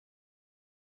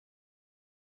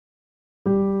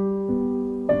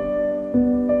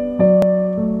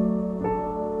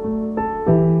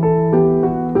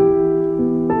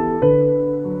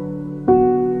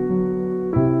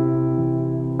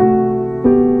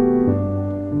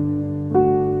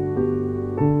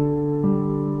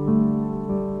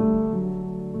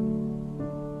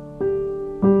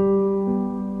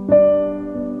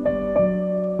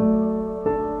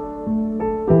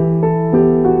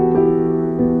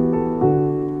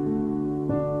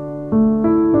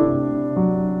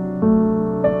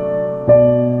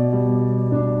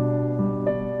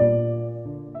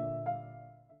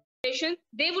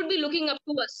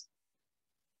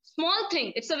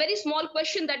thing. It's a very small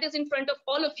question that is in front of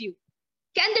all of you.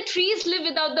 Can the trees live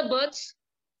without the birds?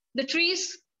 The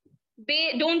trees,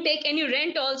 they don't take any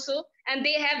rent also, and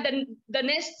they have the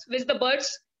nests with the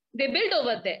birds. They build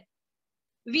over there.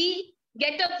 We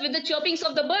get up with the chirpings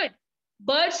of the bird.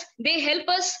 Birds, they help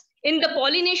us in the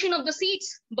pollination of the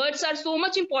seeds. Birds are so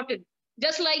much important.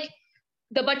 Just like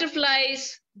the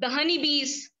butterflies, the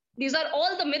honeybees, these are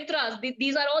all the mitras.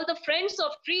 These are all the friends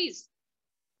of trees.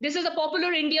 This is a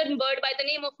popular Indian bird by the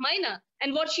name of Maina.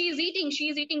 And what she is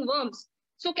eating worms.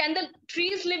 So can the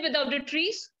trees live without the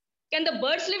trees? Can the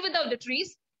birds live without the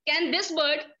trees? Can this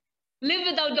bird live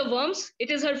without the worms? It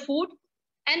is her food.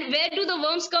 And where do the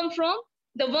worms come from?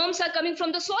 The worms are coming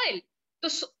from the soil.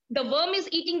 So the worm is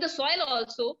eating the soil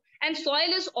also. And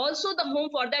soil is also the home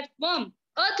for that worm,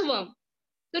 earthworm.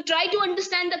 So try to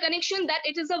understand the connection that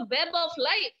it is a web of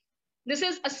life. This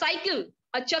is a cycle,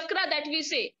 a chakra that we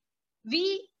say.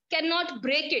 We cannot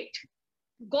break it.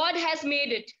 God has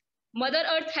made it. Mother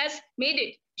Earth has made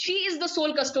it. She is the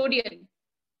sole custodian.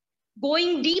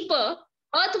 Going deeper,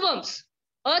 earthworms.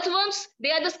 Earthworms,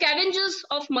 they are the scavengers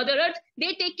of Mother Earth.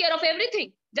 They take care of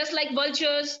everything, just like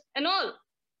vultures and all.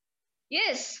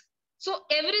 Yes. So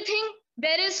everything,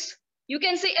 there is, you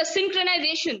can say, a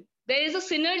synchronization. There is a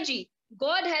synergy.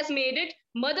 God has made it.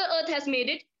 Mother Earth has made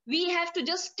it. We have to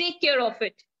just take care of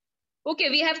it. Okay,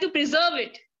 we have to preserve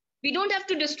it. We don't have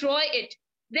to destroy it.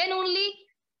 Then only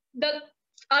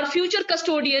our future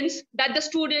custodians, that the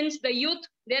students, the youth,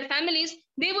 their families,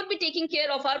 they would be taking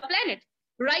care of our planet.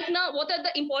 Right now, what are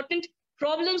the important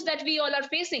problems that we all are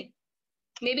facing?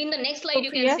 Maybe in the next slide,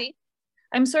 you can see.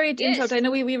 I'm sorry to interrupt. I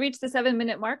know we reached the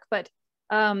 7-minute mark, but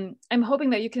I'm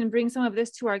hoping that you can bring some of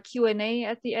this to our Q&A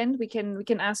at the end. We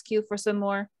can ask you for some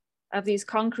more of these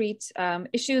concrete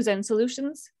issues and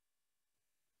solutions.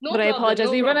 No but problem, I apologize,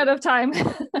 we run out of time.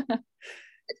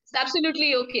 It's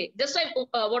absolutely okay. Just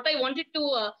what I wanted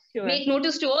to make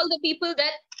notice to all the people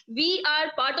that we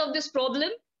are part of this problem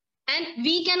and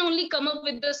we can only come up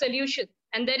with the solution.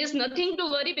 And there is nothing to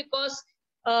worry because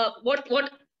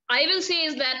what I will say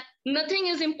is that nothing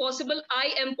is impossible.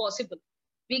 I am possible.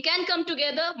 We can come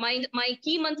together. My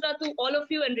key mantra to all of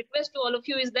you and request to all of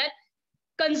you is that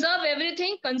conserve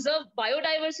everything, conserve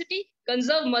biodiversity,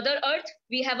 conserve Mother Earth.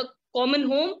 We have a common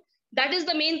home. That is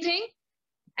the main thing.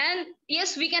 And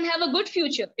yes, we can have a good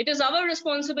future. It is our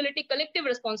responsibility, collective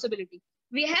responsibility.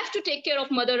 We have to take care of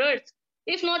Mother Earth.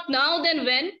 If not now, then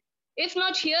when? If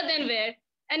not here, then where?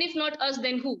 And if not us,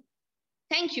 then who?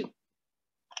 Thank you.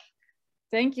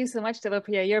 Thank you so much,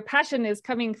 Devapriya. Your passion is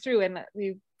coming through and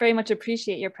we very much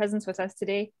appreciate your presence with us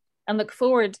today and look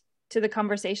forward to the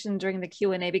conversation during the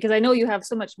Q&A because I know you have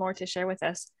so much more to share with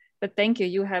us. But thank you.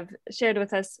 You have shared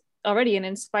with us already an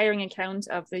inspiring account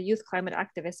of the youth climate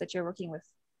activists that you're working with.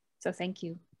 So thank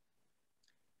you.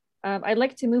 I'd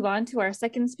like to move on to our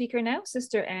second speaker now,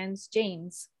 Sister Anne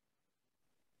James.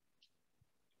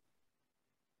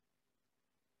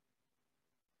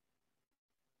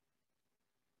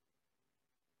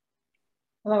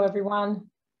 Hello,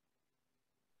 everyone.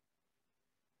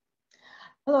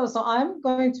 Hello, so I'm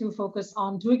going to focus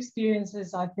on 2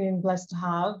 experiences I've been blessed to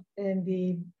have in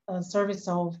the service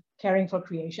of caring for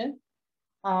creation.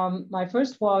 My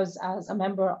first was as a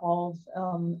member of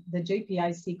the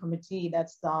JPIC committee,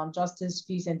 that's the Justice,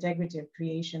 Peace, Integrity of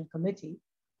Creation Committee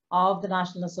of the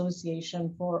National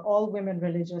Association for All Women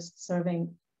Religious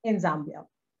Serving in Zambia.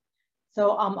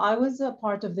 So I was a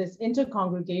part of this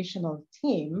intercongregational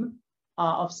team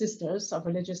of sisters, of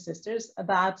religious sisters,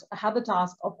 that had the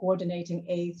task of coordinating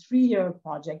a 3-year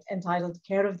project entitled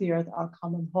Care of the Earth, Our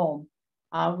Common Home,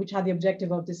 which had the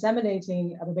objective of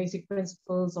disseminating the basic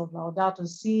principles of Laudato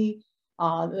Si,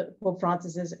 Pope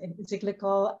Francis's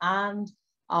encyclical, and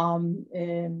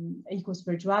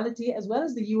eco-spirituality, as well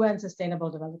as the UN Sustainable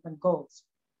Development Goals.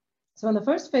 So in the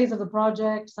first phase of the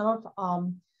project, some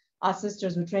of our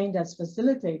sisters were trained as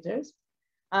facilitators,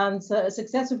 and so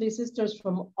successively sisters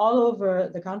from all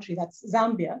over the country, that's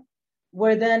Zambia,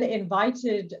 were then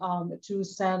invited to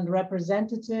send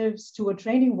representatives to a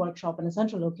training workshop in a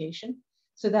central location,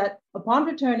 so that upon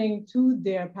returning to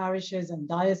their parishes and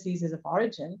dioceses of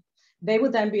origin, they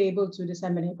would then be able to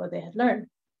disseminate what they had learned.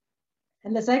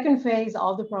 In the second phase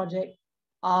of the project,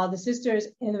 the sisters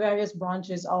in the various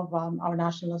branches of our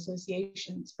national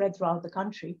association spread throughout the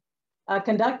country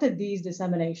conducted these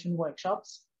dissemination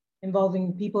workshops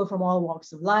involving people from all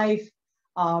walks of life,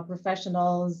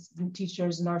 professionals,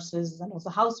 teachers, nurses, and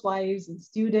also housewives and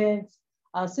students,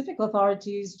 civic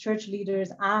authorities, church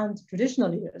leaders, and traditional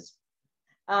leaders.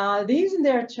 These in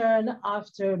their turn,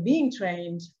 after being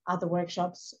trained at the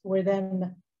workshops, were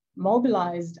then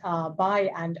mobilized by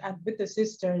and with the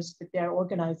sisters, with their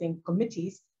organizing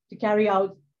committees, to carry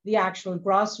out the actual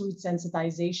grassroots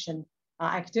sensitization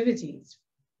activities.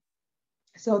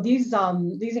 So these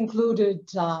included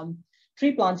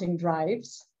tree planting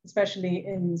drives, especially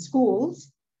in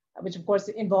schools, which of course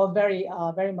involved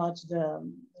very much the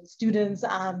students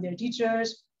and their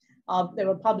teachers. There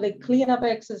were public cleanup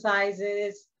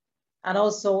exercises, and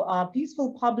also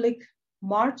peaceful public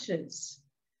marches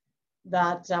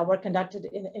that were conducted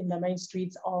in the main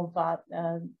streets of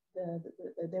the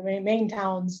main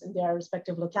towns in their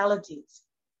respective localities.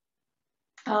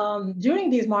 During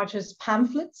these marches,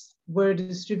 pamphlets were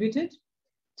distributed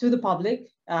to the public,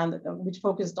 and which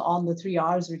focused on the 3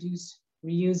 R's: reduce,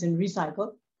 reuse, and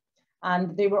recycle.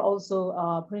 And they were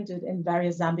also printed in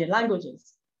various Zambian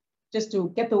languages, just to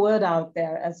get the word out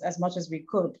there as much as we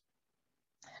could.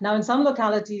 Now, in some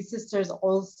localities, sisters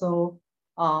also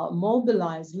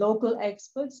mobilized local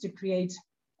experts to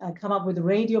come up with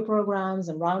radio programs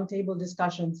and roundtable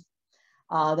discussions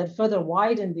that further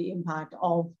widened the impact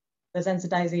of the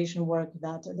sensitization work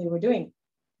that they were doing.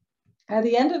 At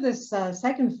the end of this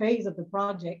second phase of the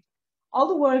project, all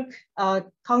the work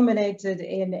culminated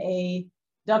in a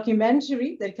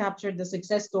documentary that captured the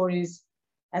success stories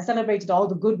and celebrated all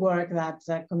the good work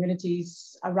that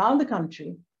communities around the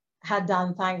country had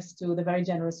done, thanks to the very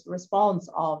generous response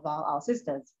of our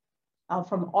sisters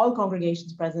from all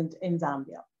congregations present in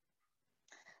Zambia.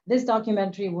 This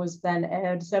documentary was then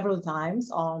aired several times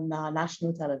on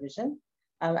national television,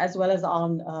 as well as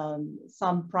on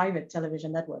some private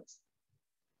television networks.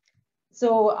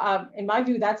 So in my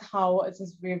view, that's how,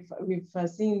 since we've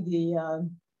seen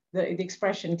the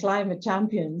expression climate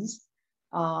champions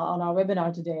on our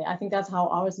webinar today, I think that's how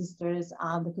our sisters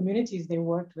and the communities they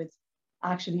worked with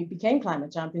actually became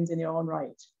climate champions in their own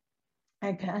right,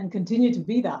 and continue to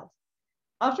be that.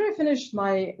 After I finished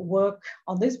my work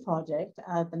on this project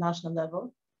at the national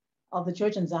level of the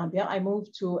church in Zambia, I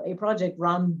moved to a project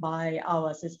run by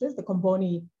our sisters, the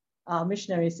Komboni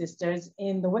missionary sisters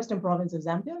in the western province of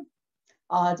Zambia.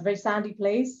 It's a very sandy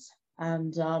place,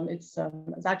 and it's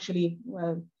actually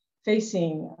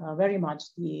facing very much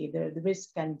the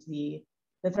risk and the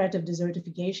threat of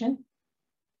desertification.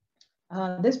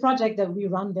 This project that we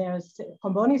run there,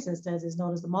 Komboni Sisters, is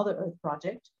known as the Mother Earth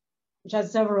Project, which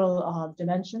has several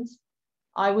dimensions.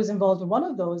 I was involved in one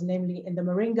of those, namely in the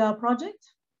Moringa project.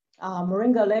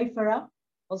 Moringa oleifera,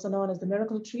 also known as the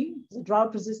miracle tree, is a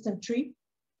drought-resistant tree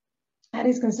and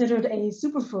is considered a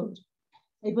superfood.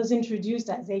 It was introduced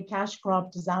as a cash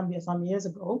crop to Zambia some years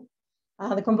ago.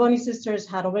 The Komboni sisters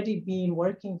had already been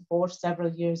working for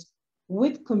several years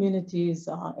with communities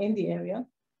in the area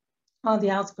on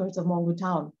the outskirts of Mongu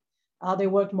town. They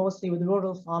worked mostly with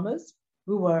rural farmers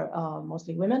who were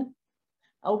mostly women.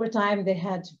 Over time,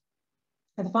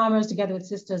 the farmers together with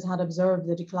sisters had observed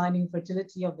the declining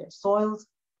fertility of their soils,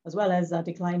 as well as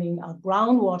declining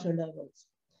groundwater levels.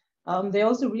 They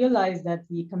also realized that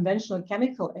the conventional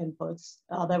chemical inputs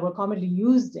that were commonly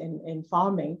used in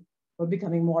farming were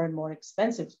becoming more and more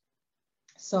expensive.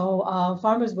 So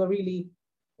farmers were really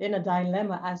in a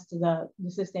dilemma as to the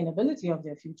sustainability of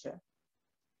their future.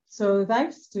 So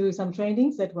thanks to some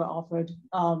trainings that were offered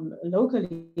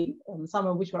locally, some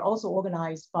of which were also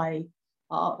organized by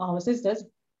our sisters,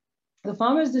 the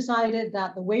farmers decided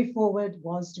that the way forward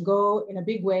was to go in a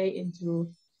big way into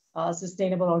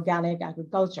sustainable organic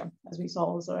agriculture, as we saw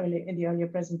also in the earlier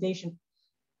presentation,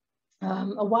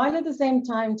 while at the same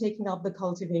time taking up the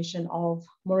cultivation of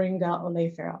Moringa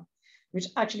oleifera, which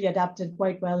actually adapted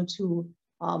quite well to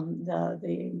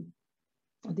the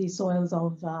soils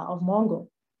of Mongo.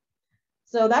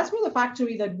 So that's where the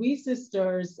factory that we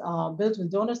sisters built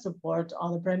with donor support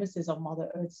on the premises of Mother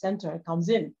Earth Center comes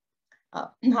in.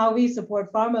 How we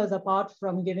support farmers, apart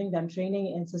from giving them training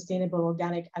in sustainable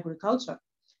organic agriculture,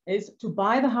 is to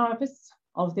buy the harvests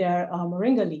of their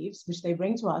moringa leaves, which they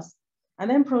bring to us, and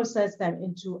then process them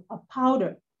into a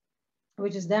powder,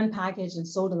 which is then packaged and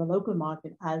sold in the local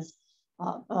market as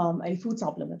a food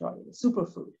supplement or a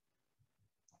superfood.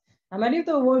 And many of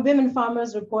the women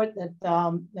farmers report that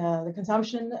the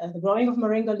consumption, the growing of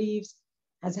moringa leaves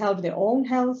has helped their own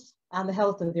health and the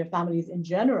health of their families in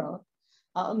general,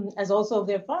 as also of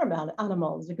their farm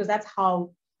animals, because that's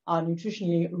how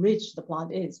nutritionally rich the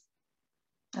plant is.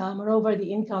 Moreover,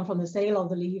 the income from the sale of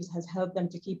the leaves has helped them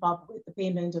to keep up with the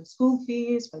payment of school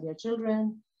fees for their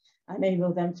children,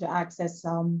 enable them to access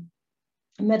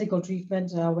medical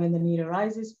treatment when the need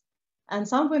arises. And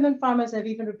some women farmers have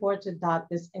even reported that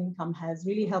this income has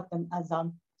really helped them as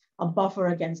a buffer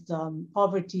against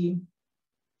poverty,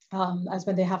 as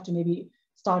when they have to maybe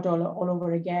start all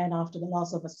over again after the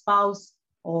loss of a spouse,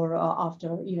 or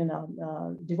after even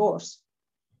a divorce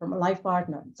from a life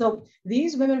partner. So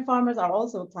these women farmers are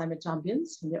also climate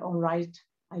champions in their own right,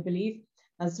 I believe.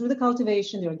 And through the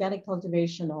cultivation, the organic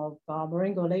cultivation of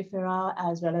Moringa oleifera,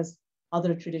 as well as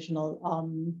other traditional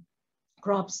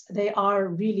crops, they are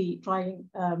really trying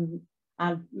and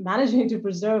managing to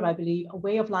preserve, I believe, a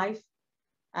way of life,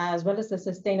 as well as the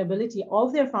sustainability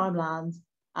of their farmlands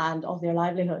and of their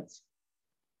livelihoods.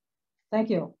 Thank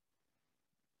you.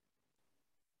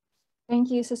 Thank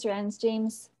you, Sister Anne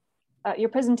James. Your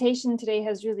presentation today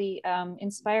has really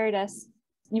inspired us.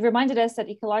 You've reminded us that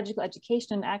ecological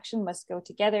education and action must go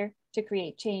together to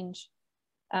create change.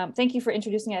 Thank you for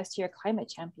introducing us to your climate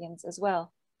champions as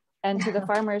well, and to the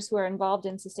farmers who are involved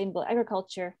in sustainable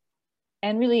agriculture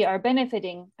and really are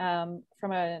benefiting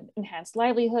from an enhanced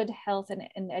livelihood, health,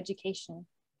 and education.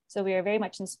 So we are very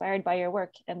much inspired by your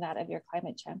work and that of your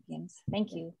climate champions.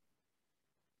 Thank you.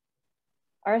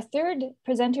 Our third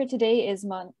presenter today is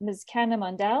Ms. Kanna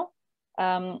Mondal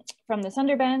from the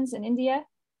Sundarbans in India.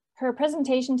 Her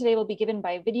presentation today will be given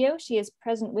by video. She is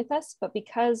present with us, but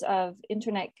because of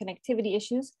internet connectivity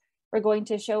issues, we're going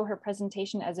to show her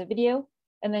presentation as a video,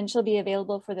 and then she'll be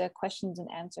available for the questions and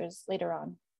answers later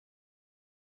on.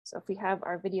 So if we have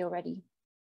our video ready.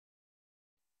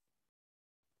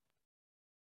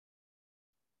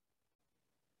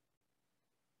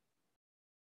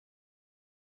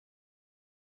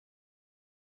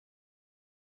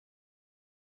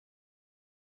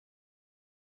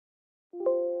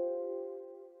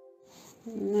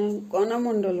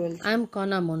 I'm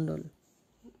Kanna Mondal.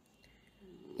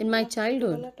 In my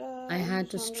childhood, I had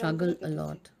to struggle a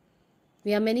lot.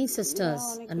 We are many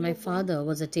sisters, and my father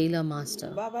was a tailor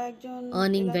master,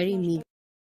 earning very meager.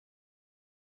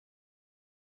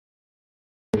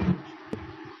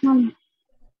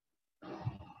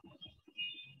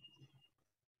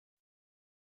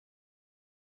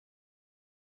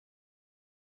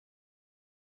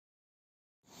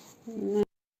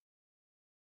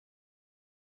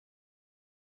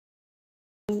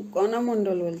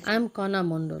 I'm Kanna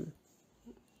Mondal.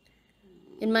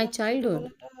 In my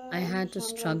childhood, I had to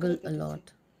struggle a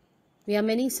lot. We are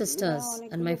many sisters,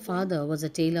 and my father was a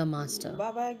tailor master,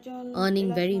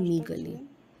 earning very meagerly.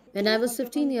 When I was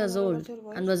 15 years old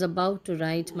and was about to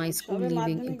write my school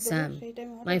leaving exam,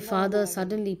 my father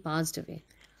suddenly passed away.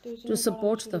 To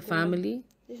support the family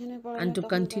and to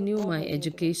continue my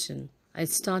education, I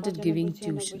started giving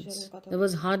tuitions. There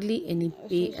was hardly any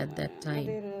pay at that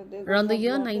time. Around the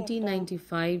year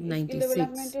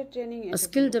 1995-96, a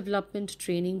skill development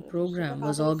training program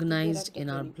was organized in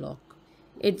our block.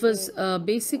 It was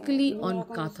basically on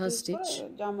katha stitch,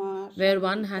 where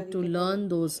one had to learn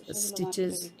those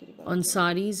stitches on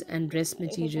saris and dress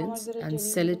materials and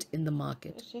sell it in the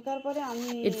market.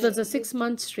 It was a 6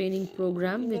 months training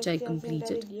program which I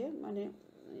completed.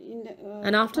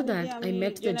 And after that, I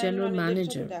met the general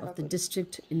manager of the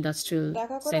district industrial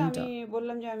center.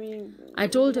 I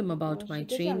told him about my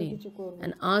training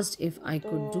and asked if I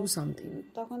could do something.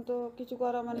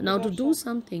 Now, to do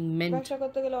something meant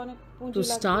to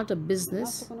start a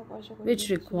business which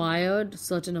required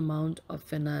certain amount of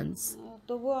finance,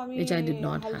 which I did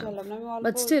not have.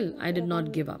 But still, I did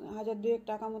not give up.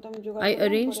 I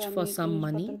arranged for some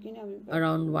money,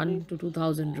 around 1,000 to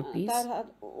 2,000 rupees,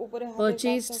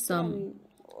 purchased some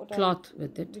cloth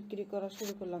with it,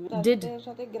 did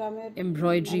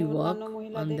embroidery work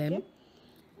on them,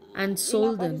 and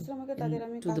sold them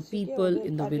to the people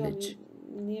in the village.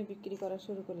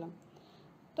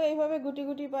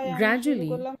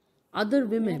 Gradually, other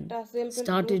women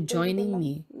started joining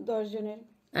me,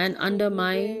 and under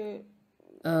my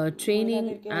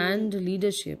training and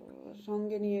leadership,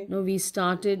 we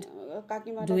started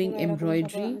doing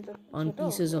embroidery on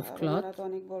pieces of cloth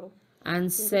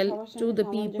and sell to the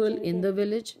people in the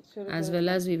village, as well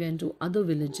as we went to other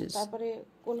villages.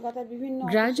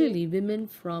 Gradually, women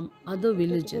from other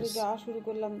villages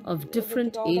of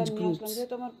different age groups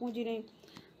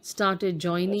started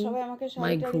joining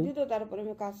my group,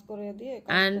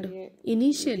 and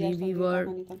initially we were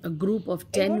a group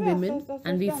of 10 women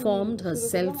and we formed a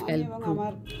self-help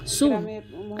group. Soon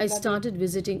I started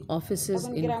visiting offices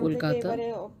in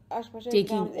Kolkata,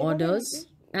 taking orders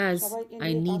as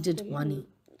I needed money.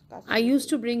 I used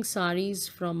to bring saris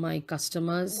from my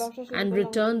customers and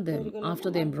return them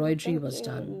after the embroidery was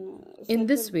done. In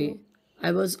this way,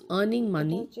 I was earning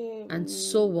money, and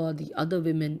so were the other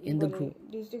women in the group.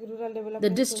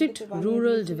 The District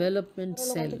Rural Development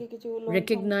Cell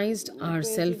recognized our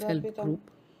self-help group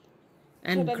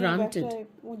and granted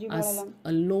us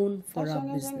a loan for our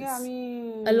business.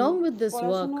 Along with this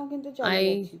work,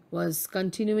 I was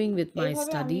continuing with my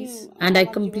studies and I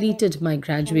completed my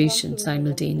graduation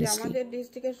simultaneously.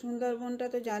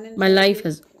 My life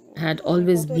had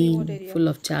always been full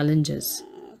of challenges.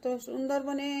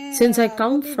 Since I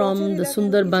come from the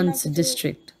Sundarbans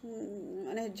district,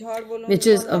 which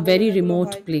is a very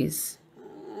remote place,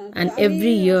 and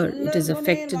every year it is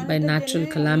affected by natural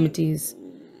calamities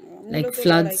like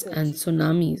floods and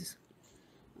tsunamis,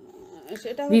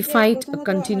 we fight a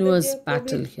continuous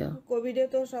battle here.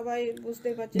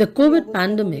 The COVID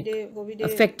pandemic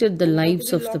affected the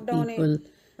lives of the people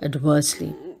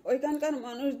adversely.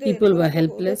 People were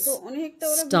helpless,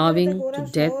 starving to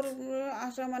death,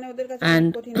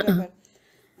 and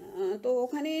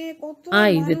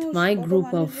I, with my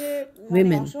group of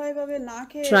women,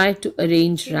 tried to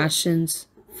arrange rations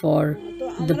for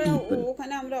the people.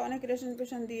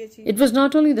 It was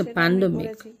not only the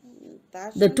pandemic.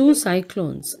 The two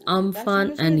cyclones,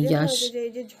 Amphan and Yash,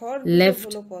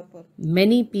 left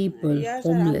many people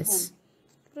homeless.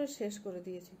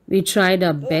 We tried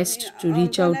our best to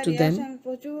reach out to them,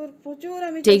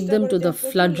 take them to the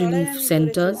flood relief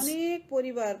centers,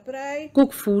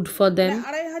 cook food for them,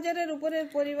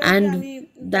 and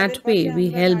that way we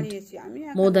helped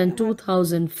more than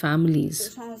 2,000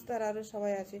 families.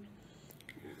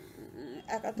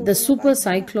 The super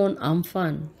cyclone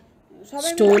Amphan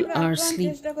stole our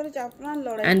sleep,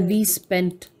 and we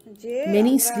spent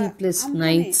many sleepless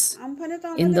nights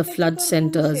in the flood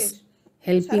centers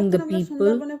helping the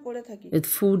people with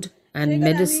food and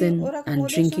medicine and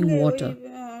drinking water.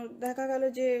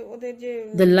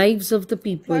 The lives of the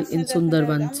people in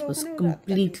Sundarbans was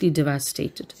completely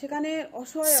devastated,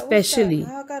 especially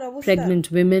pregnant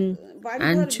women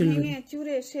and children.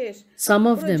 Some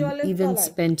of them even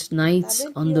spent nights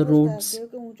on the roads.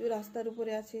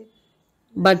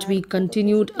 But we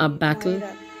continued our battle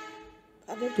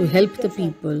to help the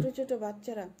people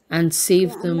and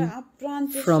save them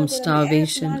from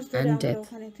starvation and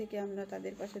death.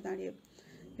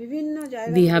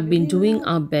 We have been doing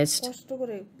our best,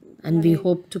 and we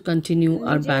hope to continue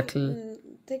our battle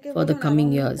for the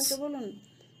coming years.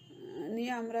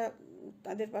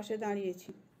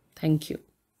 Thank you.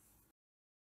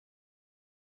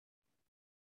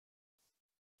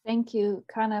 Thank you,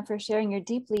 Kana, for sharing your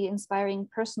deeply inspiring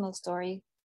personal story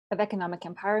of economic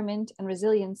empowerment and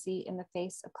resiliency in the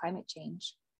face of climate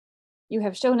change. You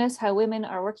have shown us how women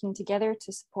are working together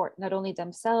to support not only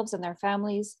themselves and their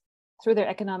families through their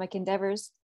economic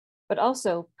endeavors, but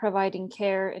also providing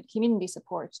care and community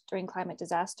support during climate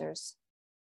disasters.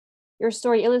 Your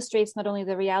story illustrates not only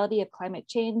the reality of climate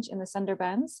change in the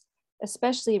Sundarbans,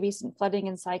 especially recent flooding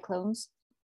and cyclones,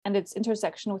 and its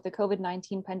intersection with the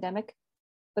COVID-19 pandemic,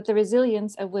 but the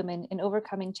resilience of women in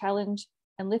overcoming challenge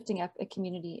and lifting up a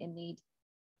community in need.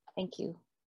 Thank you.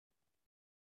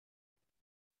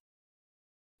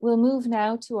 We'll move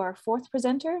now to our fourth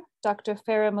presenter, Dr.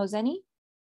 Farah Mozeni.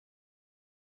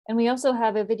 And we also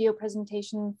have a video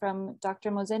presentation from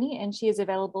Dr. Mozeni, and she is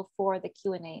available for the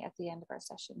Q&A at the end of our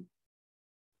session.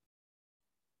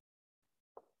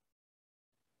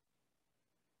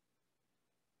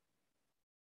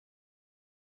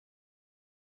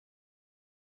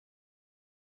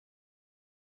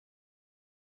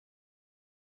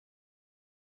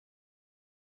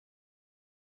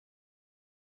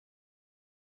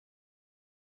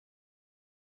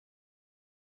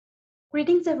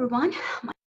 Greetings, everyone.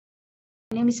 My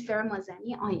name is Farah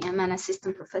Mozeni. I am an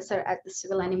assistant professor at the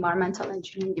Civil and Environmental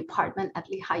Engineering Department at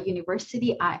Lehigh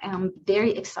University. I am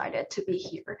very excited to be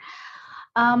here.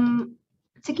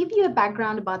 To give you a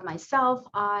background about myself,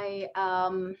 I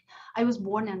was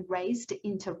born and raised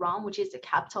in Tehran, which is the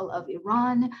capital of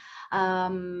Iran,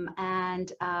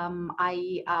 and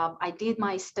I did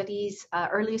my studies,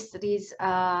 early studies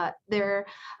there,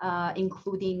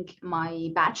 including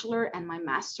my bachelor and my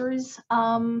master's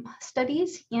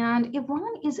studies. And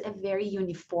Iran is a very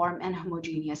uniform and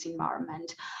homogeneous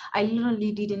environment. I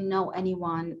literally didn't know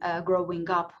anyone growing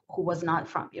up who was not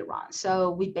from Iran.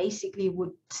 So we basically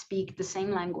would speak the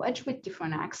same language with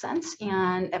different accents,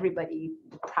 and everybody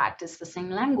practiced the same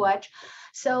language.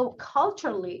 So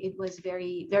culturally, it was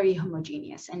very, very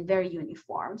homogeneous and very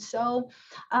uniform. So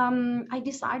I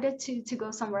decided to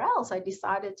go somewhere else. I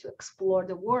decided to explore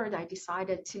the world. I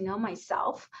decided to know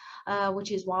myself,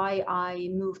 which is why I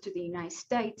moved to the United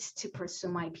States to pursue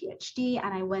my PhD.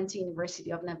 And I went to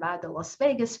University of Nevada, Las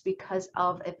Vegas, because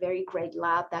of a very great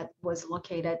lab that was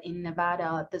located in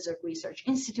Nevada Desert Research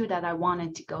Institute, that I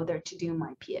wanted to go there to do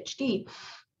my PhD.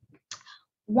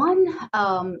 One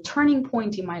turning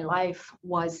point in my life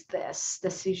was this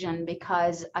decision,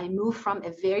 because I moved from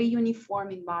a very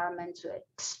uniform environment to an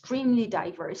extremely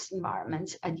diverse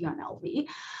environment at UNLV.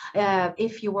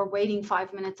 If you were waiting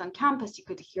 5 minutes on campus, you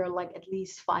could hear like at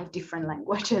least 5 different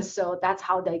languages. So that's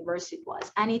how diverse it was.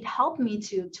 And it helped me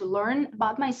to learn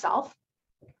about myself,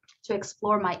 to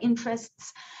explore my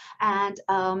interests, and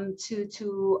to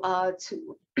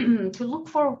look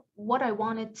for what I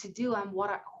wanted to do and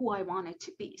who I wanted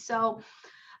to be. So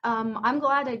I'm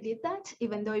glad I did that,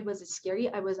 even though it was scary.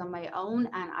 I was on my own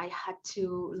and I had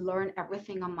to learn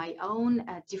everything on my own,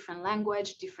 a different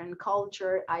language, different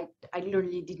culture. I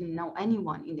literally didn't know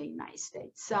anyone in the United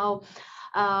States. So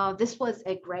this was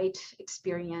a great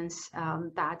experience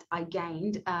that I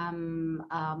gained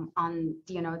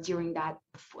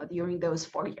during those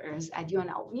 4 years at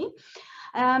UNLV.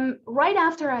 Right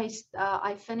after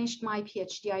I finished my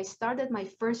PhD, I started my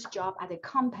first job at a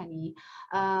company,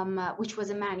 which was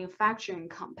a manufacturing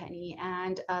company.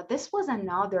 And this was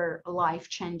another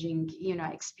life-changing,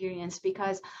 experience,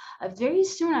 because very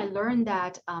soon I learned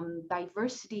that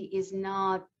diversity is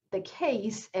not the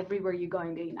case everywhere you go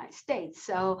in the United States.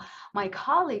 So my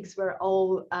colleagues were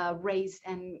all raised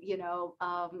and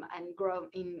and grown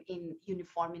in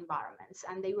uniform environments,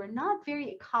 and they were not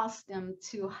very accustomed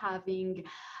to having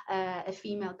a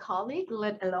female colleague,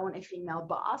 let alone a female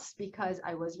boss, because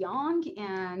I was young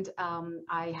and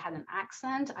I had an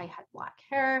accent, I had black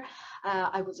hair,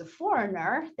 I was a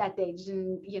foreigner that they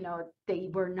didn't, they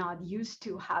were not used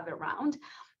to have around.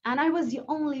 And I was the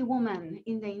only woman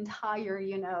in the entire,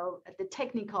 the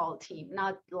technical team,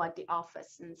 not like the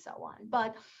office and so on.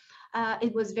 But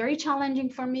it was very challenging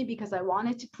for me because I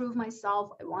wanted to prove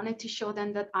myself. I wanted to show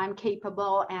them that I'm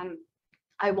capable, and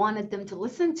I wanted them to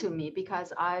listen to me,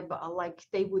 because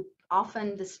they would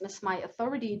often dismiss my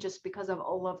authority just because of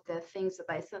all of the things that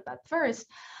I said at first.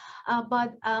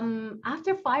 But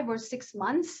after 5 or 6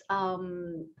 months,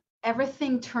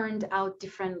 everything turned out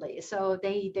differently. So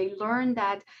they learned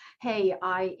that, hey,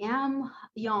 I am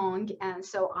young, and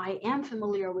so I am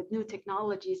familiar with new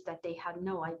technologies that they had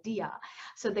no idea.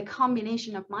 So the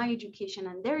combination of my education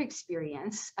and their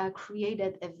experience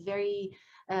created a very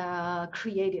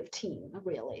creative team,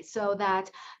 really, so that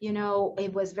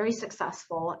it was very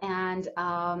successful and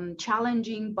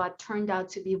challenging, but turned out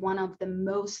to be one of the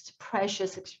most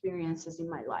precious experiences in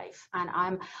my life. And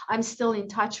I'm still in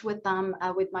touch with them,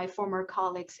 with my former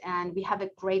colleagues, and we have a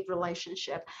great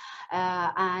relationship,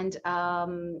 and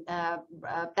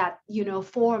that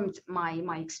formed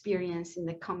my experience in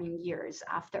the coming years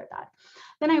after that.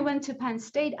 Then I went to Penn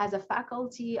State as a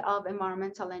faculty of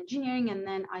environmental engineering, and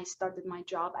then I started my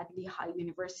job at Lehigh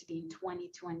University in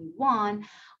 2021,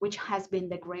 which has been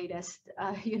the greatest,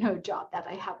 job that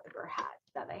I have ever had.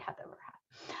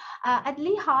 At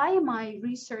Lehigh, my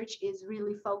research is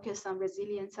really focused on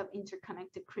resilience of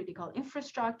interconnected critical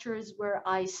infrastructures, where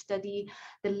I study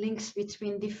the links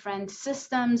between different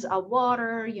systems of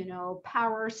water,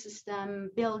 power system,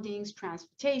 buildings,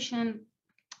 transportation,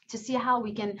 to see how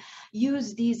we can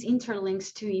use these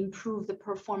interlinks to improve the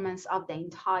performance of the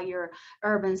entire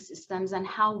urban systems, and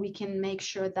how we can make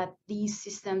sure that these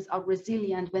systems are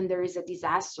resilient when there is a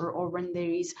disaster or when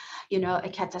there is, a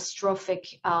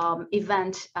catastrophic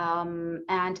event.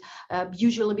 And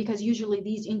usually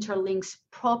these interlinks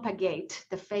propagate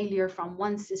the failure from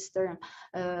one system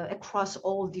across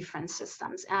all different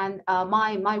systems. And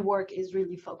my work is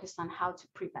really focused on how to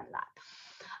prevent that.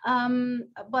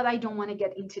 But I don't want to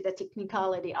get into the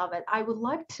technicality of it. I would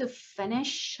like to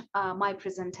finish my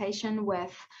presentation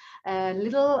with a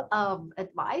little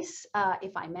advice,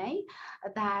 if I may,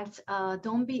 that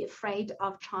don't be afraid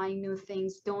of trying new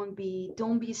things. Don't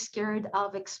be scared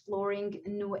of exploring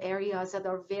new areas that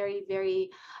are very,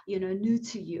 very, new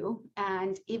to you.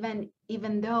 And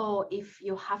even though if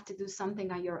you have to do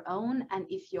something on your own, and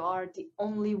if you are the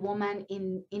only woman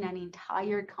in an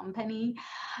entire company,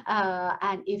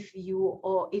 and if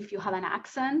you have an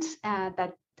accent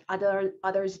that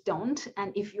others don't,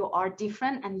 and if you are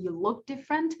different and you look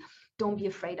different, don't be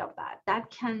afraid of that. That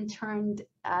can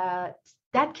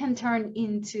turn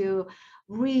into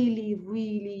really,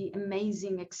 really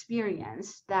amazing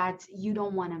experience that you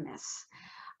don't want to miss.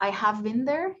 I have been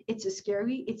there. It's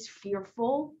scary, it's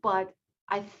fearful, but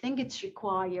I think it's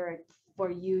required for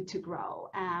you to grow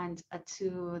and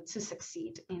to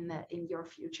succeed in your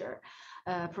future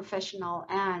professional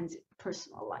and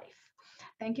personal life.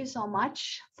 Thank you so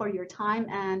much for your time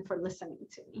and for listening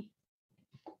to me.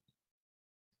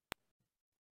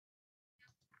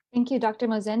 Thank you, Dr.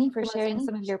 Mohseni, for sharing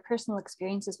some of your personal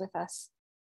experiences with us.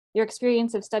 Your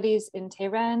experience of studies in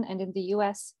Tehran and in the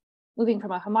US moving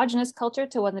from a homogenous culture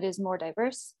to one that is more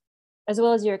diverse, as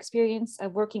well as your experience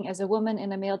of working as a woman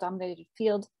in a male-dominated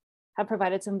field, have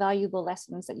provided some valuable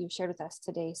lessons that you've shared with us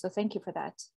today. So thank you for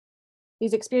that.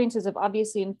 These experiences have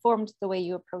obviously informed the way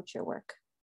you approach your work.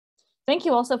 Thank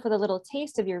you also for the little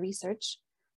taste of your research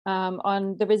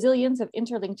on the resilience of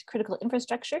interlinked critical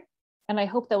infrastructure. And I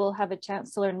hope that we'll have a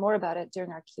chance to learn more about it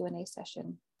during our Q&A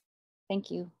session. Thank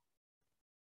you.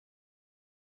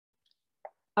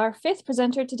 Our fifth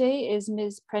presenter today is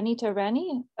Ms. Pranita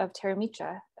Rani of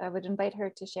Tarumitra. I would invite her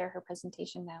to share her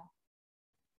presentation now.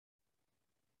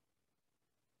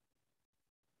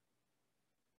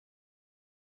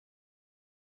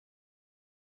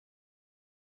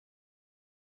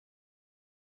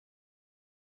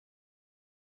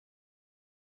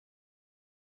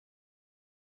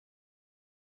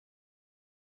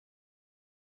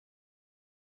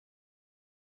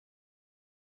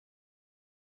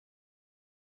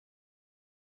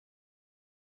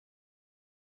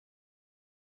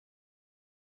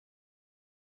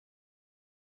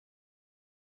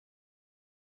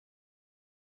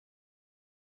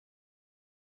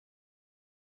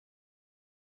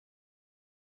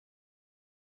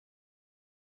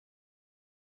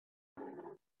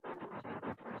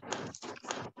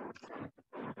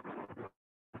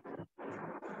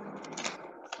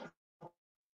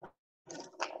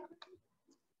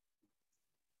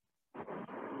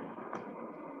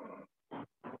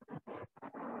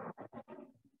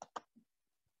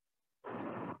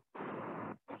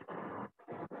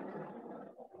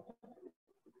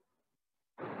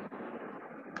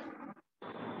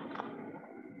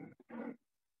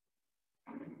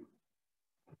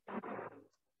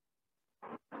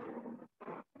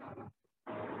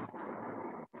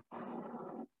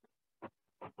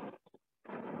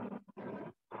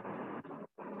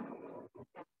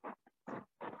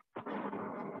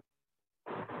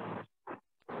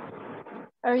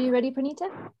 Are you ready, Pranita?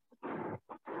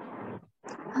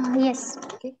 Yes.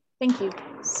 Okay, thank you.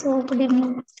 So good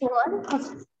evening to all.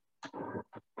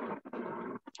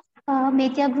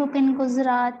 Betia Group in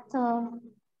Gujarat,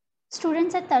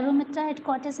 students at Tarumitra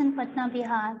headquarters in Patna,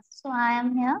 Bihar. So I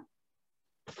am here.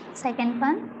 Second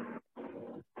one.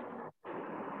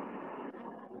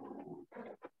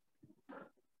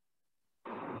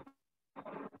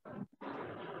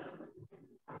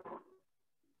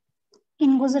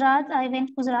 In Gujarat, I went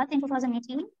to Gujarat in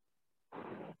 2018.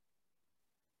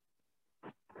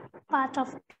 Part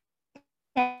of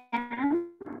camp,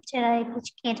 Cherai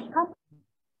Puchkerika.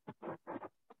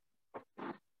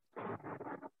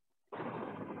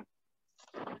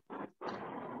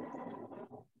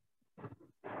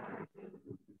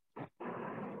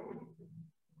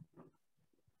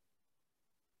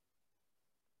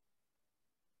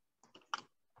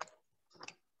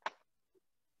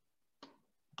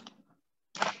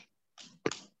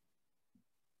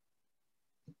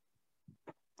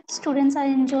 Students are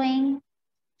enjoying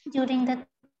during the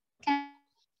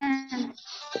camp.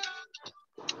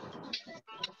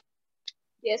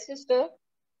 Yes, sister.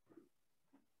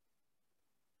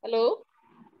 Hello.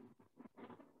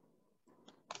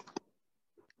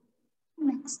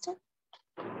 Next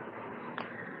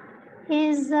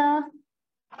is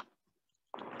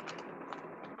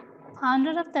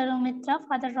founder of Tarumitra,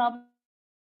 Father Robert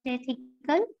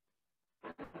Ethical.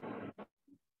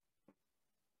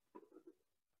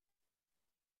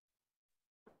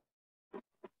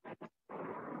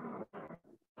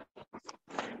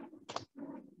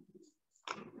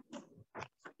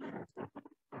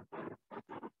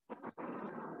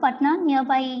 Patna,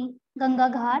 nearby Ganga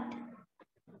Ghat.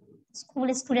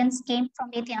 School students came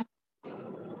from Betia.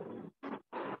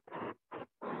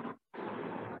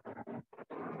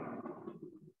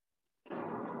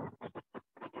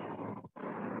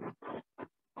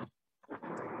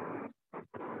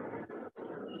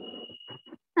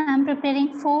 I am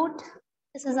preparing food.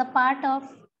 This is a part of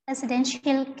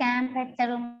residential camp at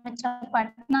Tarumitra,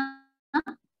 Patna.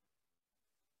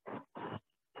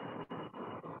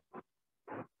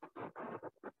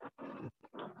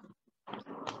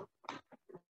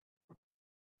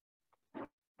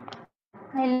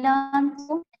 I learned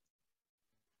so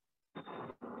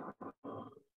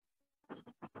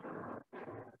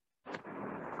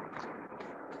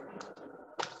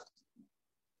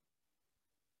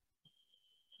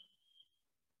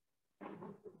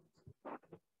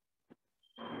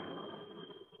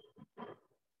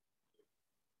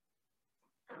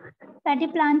paddy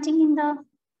planting in the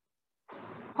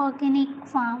organic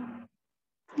farm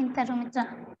in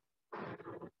Tarumitra.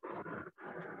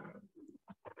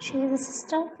 She is a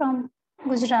sister from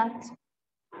Gujarat.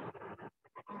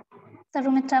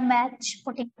 Tarumitra match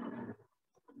putting.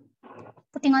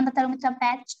 putting on the Tarumitra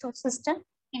patch to sister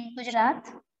in Gujarat.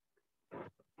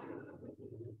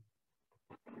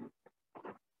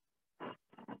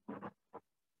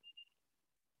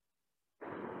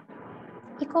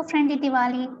 Eco-friendly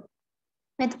Diwali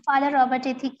with Father Robert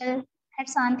Ethical at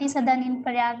Santi Sadan in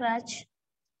Prayagraj,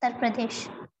 Uttar Pradesh.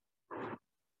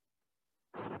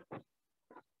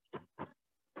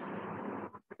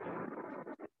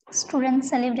 Students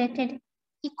celebrated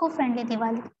eco-friendly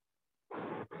Diwali.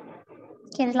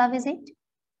 Kerala visit.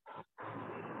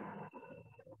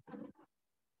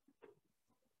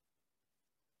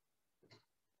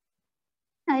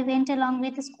 I went along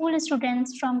with school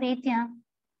students from Betia.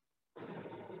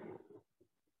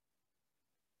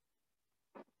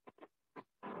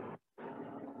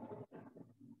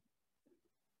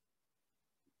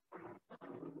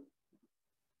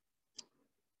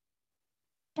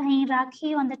 Tying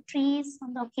Rakhi on the trees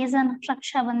on the occasion of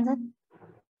Raksha Bandhan.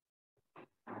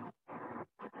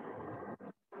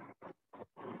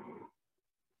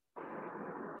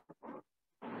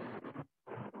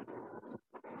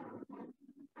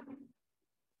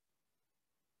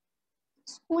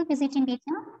 School visit in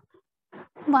Betia.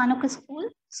 Vanuk School,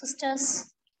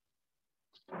 Sisters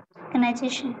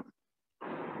Organization.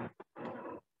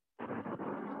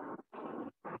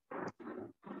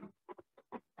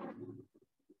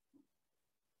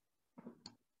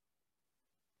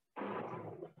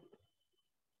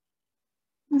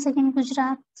 Once again,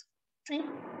 Gujarat trip.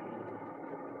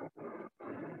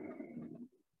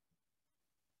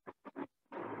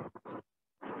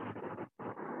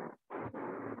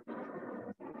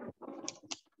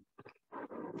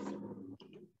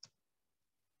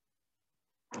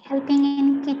 Helping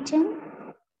in kitchen,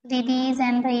 didis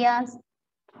and bhaiyas.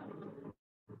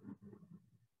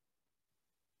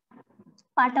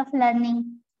 Part of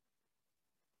learning.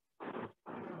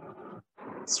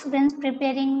 Students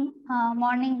preparing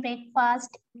morning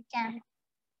breakfast in camp.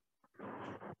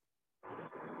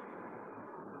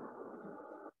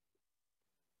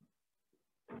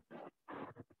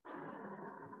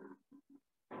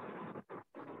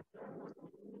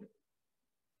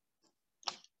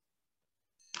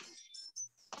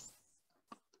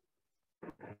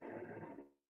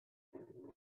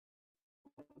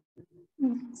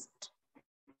 Next.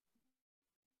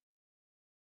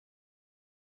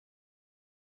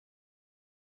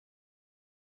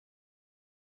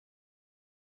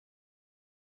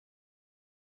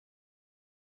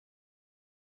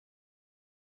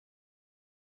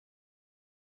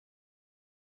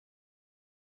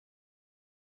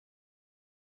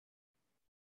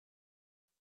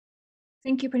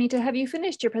 Thank you, Pranita. Have you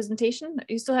finished your presentation?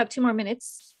 You still have 2 more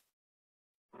minutes.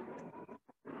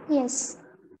 Yes.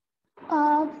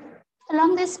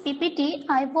 Along this PPT,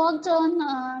 I worked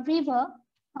on river.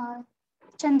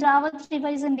 Chandravat River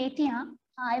is in Betia.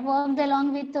 I worked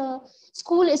along with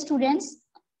school students.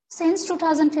 Since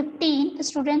 2015,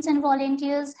 students and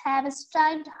volunteers have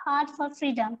strived hard for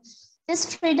freedom.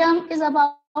 This freedom is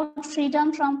about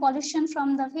freedom from pollution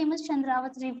from the famous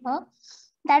Chandravat River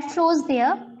that flows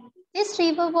there. This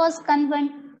river was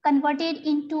converted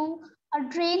into a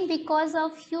drain because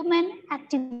of human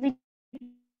activities.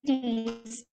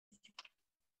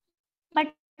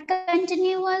 But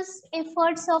continuous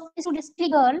efforts of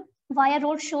girl via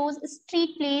road shows,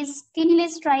 street plays,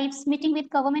 cleanliness drives, meeting with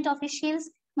government officials,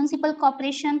 municipal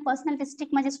corporation, personal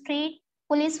district magistrate,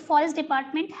 police, forest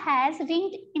department has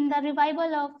ringed in the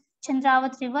revival of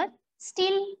Chandravat River.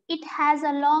 Still, it has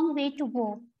a long way to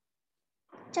go.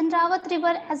 Chandravat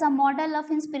River as a model of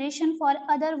inspiration for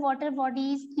other water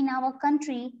bodies in our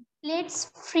country. Let's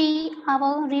free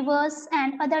our rivers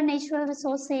and other natural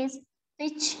resources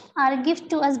which are a gift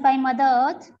to us by Mother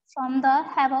Earth from the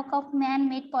havoc of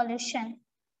man-made pollution.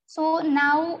 So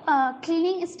now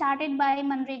cleaning is started by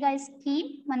Manrega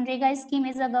scheme. Manrega scheme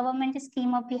is a government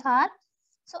scheme of Bihar.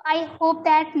 So I hope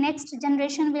that next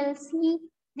generation will see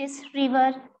this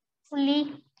river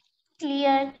fully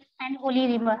clear and holy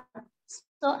river.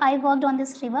 So I worked on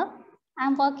this river.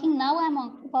 I'm working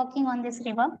on this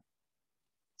river.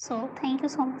 So thank you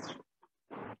so much.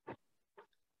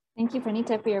 Thank you,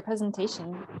 Pranita, for your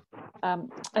presentation.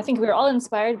 I think we're all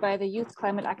inspired by the youth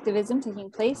climate activism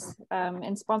taking place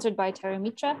and sponsored by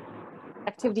Tarumitra.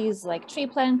 Activities like tree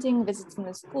planting, visits in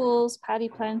the schools, paddy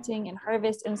planting and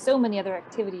harvest, and so many other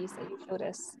activities that you showed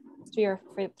us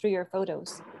through your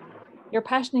photos. Your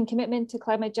passion and commitment to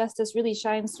climate justice really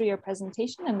shines through your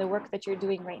presentation and the work that you're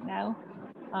doing right now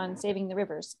on saving the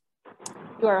rivers.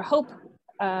 You are a hope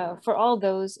for all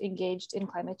those engaged in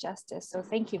climate justice. So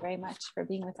thank you very much for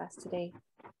being with us today.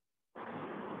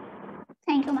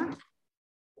 Thank you, ma'am.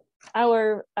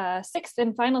 Our sixth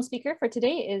and final speaker for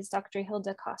today is Dr.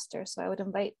 Hilda Koster. So I would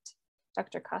invite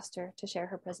Dr. Koster to share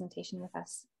her presentation with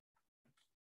us.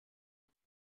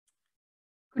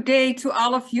 Good day to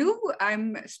all of you.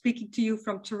 I'm speaking to you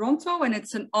from Toronto, and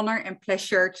it's an honor and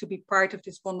pleasure to be part of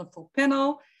this wonderful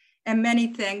panel. And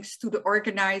many thanks to the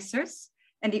organizers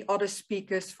and the other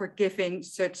speakers for giving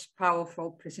such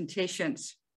powerful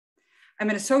presentations. I'm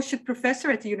an associate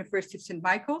professor at the University of St.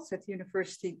 Michael's at the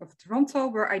University of Toronto,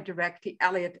 where I direct the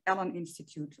Elliott Allen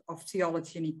Institute of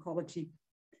Theology and Ecology.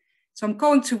 So I'm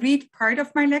going to read part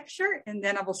of my lecture, and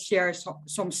then I will share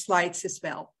some slides as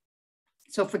well.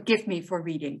 So forgive me for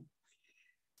reading.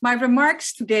 My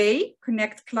remarks today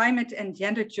connect climate and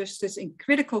gender justice in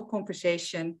critical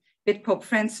conversation with Pope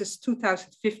Francis'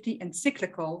 2050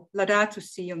 encyclical, Laudato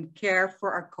Si, on care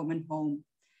for our common home.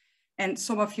 And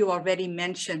some of you already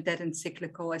mentioned that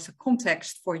encyclical as a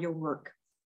context for your work.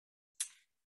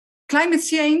 Climate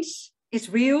change is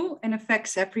real and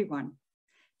affects everyone.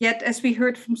 Yet, as we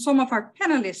heard from some of our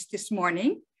panelists this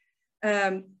morning,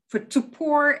 to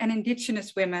poor and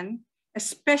indigenous women,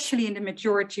 especially in the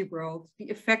majority world, the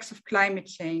effects of climate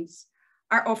change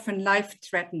are often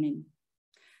life-threatening.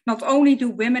 Not only do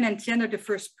women and gender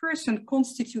diverse persons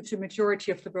constitute the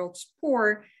majority of the world's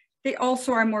poor, they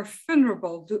also are more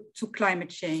vulnerable to climate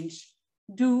change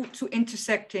due to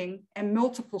intersecting and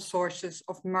multiple sources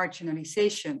of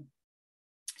marginalization,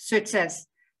 such as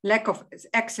lack of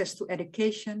access to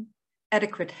education,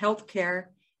 adequate healthcare,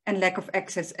 and lack of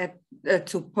access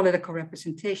to political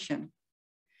representation.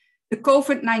 The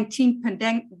COVID-19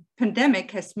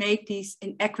 pandemic has made these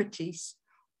inequities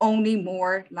only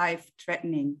more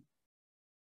life-threatening.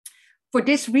 For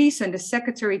this reason, the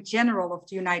Secretary General of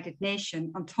the United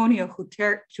Nations, Antonio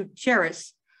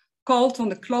Guterres, called on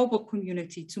the global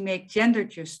community to make gender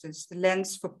justice the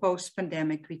lens for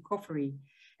post-pandemic recovery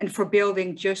and for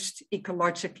building just,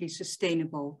 ecologically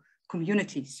sustainable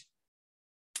communities.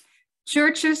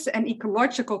 Churches and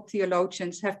ecological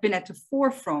theologians have been at the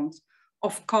forefront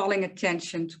of calling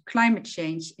attention to climate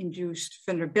change-induced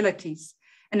vulnerabilities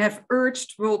and have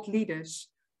urged world leaders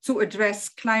to address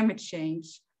climate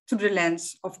change through the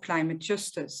lens of climate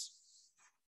justice.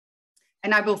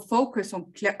 And I will focus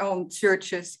on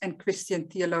churches and Christian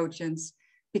theologians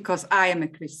because I am a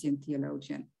Christian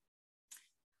theologian.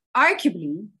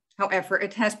 Arguably, however,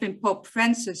 it has been Pope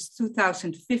Francis'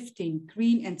 2015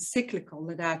 Green encyclical,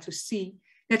 Laudato Si,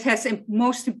 that has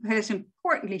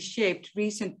importantly shaped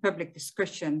recent public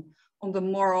discussion on the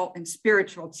moral and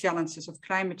spiritual challenges of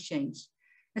climate change,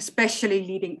 especially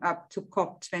leading up to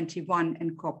COP21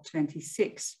 and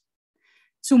COP26.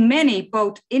 To many,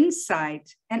 both inside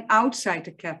and outside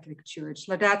the Catholic Church,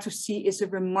 Laudato Si is a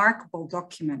remarkable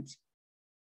document.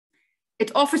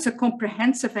 It offers a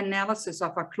comprehensive analysis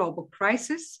of our global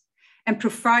crisis and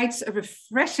provides a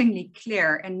refreshingly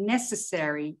clear and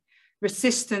necessary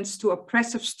resistance to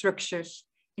oppressive structures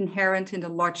inherent in the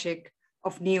logic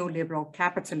of neoliberal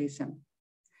capitalism.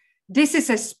 This is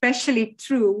especially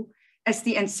true as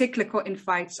the encyclical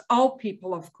invites all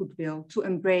people of goodwill to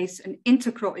embrace an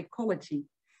integral ecology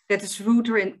that is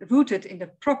rooted in the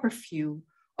proper view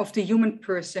of the human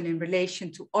person in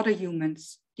relation to other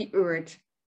humans, the earth,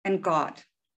 and God.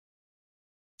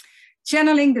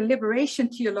 Channeling the liberation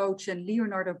theologian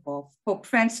Leonardo Boff, Pope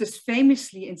Francis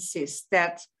famously insists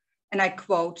that, and I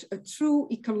quote, a true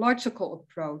ecological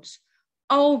approach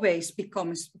always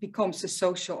becomes a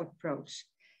social approach.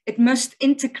 It must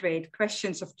integrate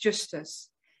questions of justice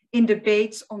in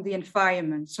debates on the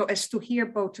environment so as to hear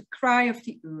both the cry of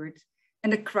the earth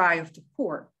and the cry of the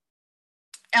poor.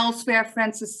 Elsewhere,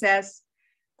 Francis says,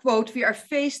 quote, we are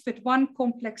faced with one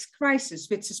complex crisis,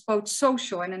 which is both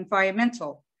social and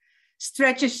environmental.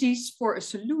 Strategies for a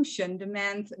solution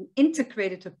demand an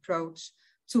integrated approach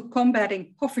to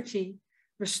combating poverty,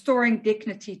 restoring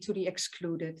dignity to the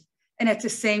excluded, and at the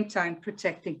same time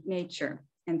protecting nature,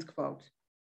 end quote.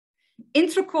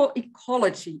 Integral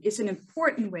ecology is an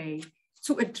important way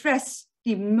to address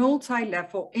the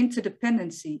multi-level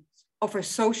interdependency of our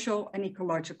social and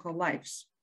ecological lives.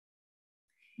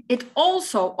 It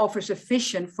also offers a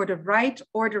vision for the right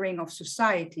ordering of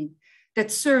society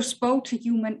that serves both the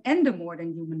human and the more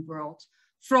than human world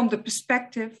from the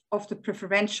perspective of the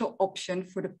preferential option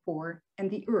for the poor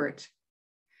and the earth.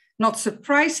 Not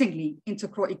surprisingly,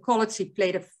 integral ecology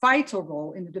played a vital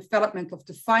role in the development of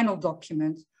the final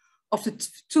document of the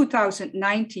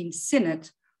 2019 Synod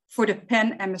for the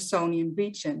Pan-Amazonian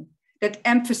region that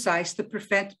emphasized the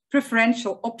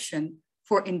preferential option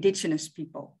for indigenous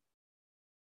people.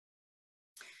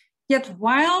 Yet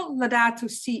while Laudato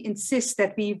Si insists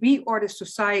that we reorder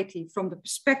society from the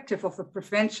perspective of a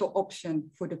preferential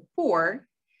option for the poor,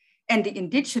 and the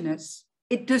indigenous,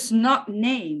 it does not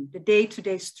name the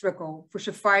day-to-day struggle for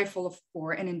survival of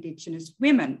poor and indigenous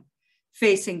women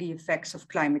facing the effects of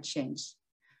climate change.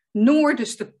 Nor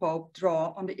does the Pope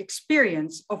draw on the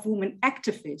experience of women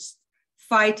activists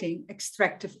fighting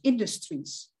extractive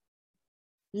industries,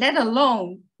 let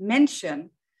alone mention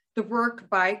the work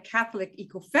by Catholic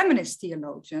ecofeminist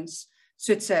theologians,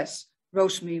 such as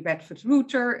Rosemary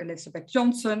Redford-Reuter, Elizabeth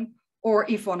Johnson, or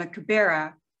Yvonne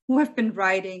Cabrera, who have been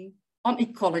writing on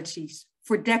ecologies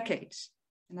for decades.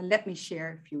 And let me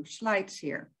share a few slides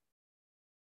here.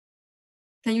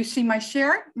 Can you see my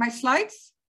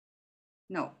slides?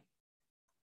 No.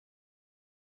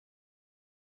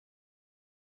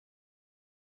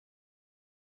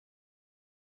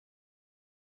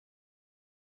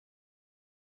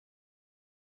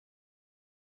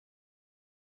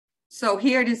 So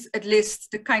here it lists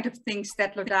the kind of things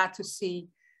that Loreto Si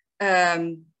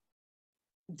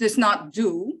does not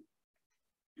do,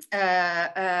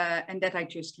 and that I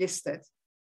just listed.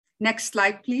 Next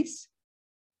slide, please.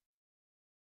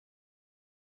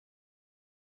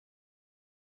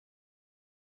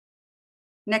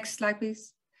 Next slide,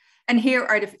 please. And here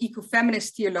are the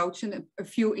ecofeminist theologians, a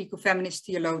few ecofeminist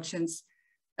theologians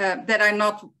that are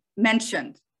not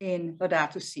mentioned in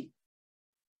Loreto Si.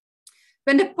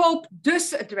 When the Pope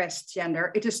does address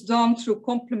gender, it is done through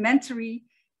complementarity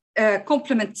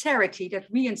that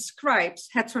reinscribes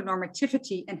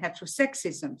heteronormativity and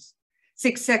heterosexism.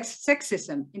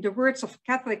 Sexism, in the words of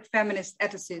Catholic feminist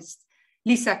ethicist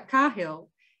Lisa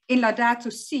Cahill, in Loreto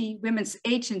Si, women's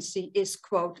agency is,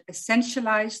 quote,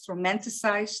 essentialized,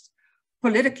 romanticized,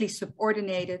 politically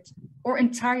subordinated, or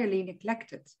entirely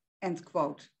neglected, end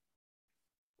quote.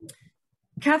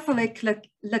 Catholic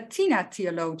Latina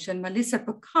theologian Melissa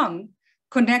Pecan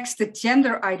connects the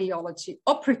gender ideology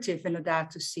operative in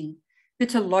Loreto Si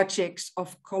with the logics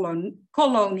of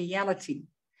coloniality.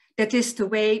 That is the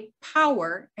way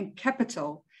power and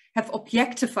capital have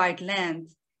objectified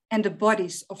land and the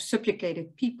bodies of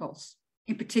subjugated peoples,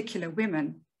 in particular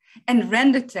women, and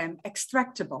rendered them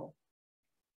extractable.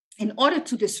 In order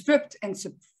to disrupt and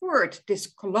subvert this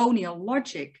colonial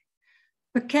logic,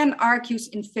 Pecan argues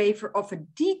in favor of a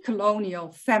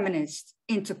decolonial feminist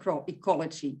integral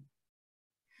ecology.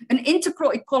 An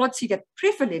integral ecology that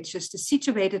privileges the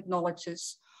situated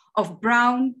knowledges of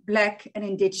brown, black, and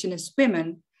indigenous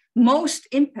women most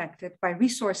impacted by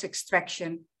resource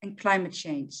extraction and climate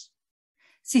change.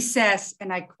 She says,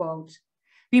 and I quote,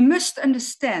 "We must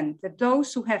understand that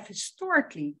those who have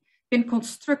historically been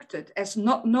constructed as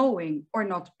not knowing or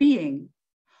not being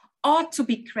ought to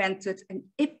be granted an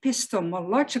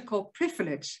epistemological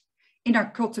privilege in our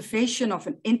cultivation of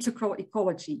an integral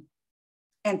ecology,"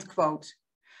 end quote.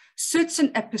 Such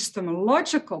an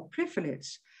epistemological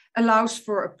privilege allows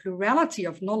for a plurality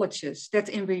of knowledges that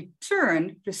in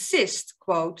return resist,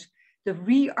 quote, the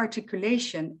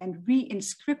re-articulation and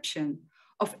re-inscription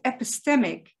of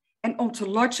epistemic and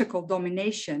ontological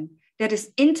domination that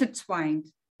is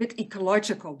intertwined with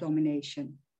ecological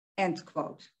domination, end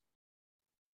quote.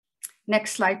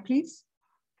 Next slide, please.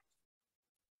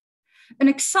 An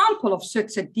example of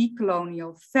such a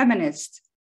decolonial feminist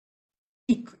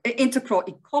integral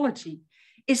ecology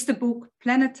is the book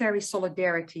Planetary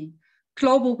Solidarity,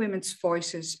 Global Women's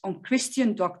Voices on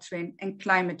Christian Doctrine and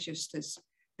Climate Justice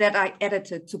that I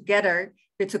edited together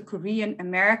with the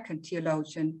Korean-American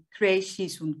theologian Grace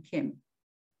Ji-sun Kim.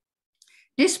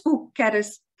 This book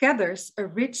gathers a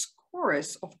rich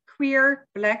chorus of queer,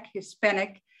 Black,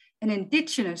 Hispanic, and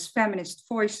indigenous feminist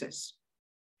voices.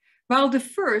 While the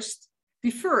thread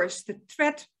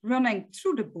running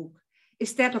through the book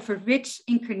is that of a rich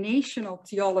incarnational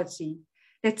theology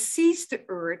that sees the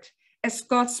earth as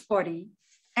God's body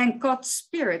and God's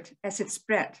spirit as its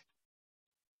bread.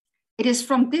 It is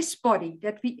from this body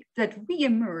that we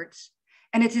emerge,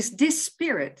 and it is this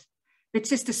spirit,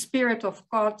 which is the spirit of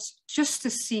God's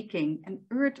justice-seeking and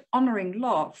earth-honoring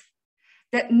love,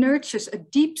 that nurtures a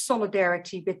deep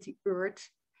solidarity with the earth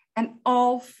and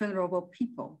all vulnerable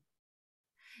people.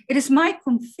 It is my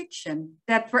conviction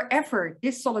that wherever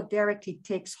this solidarity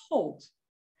takes hold,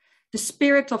 the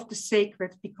spirit of the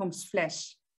sacred becomes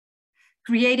flesh,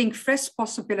 creating fresh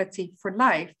possibility for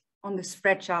life on this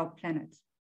fragile planet.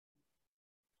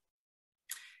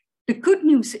 The good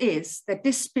news is that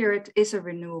this spirit is a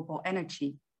renewable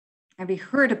energy. And we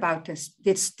heard about this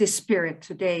spirit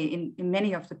today in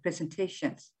many of the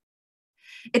presentations.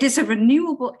 It is a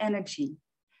renewable energy.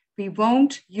 We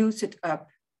won't use it up,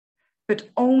 but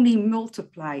only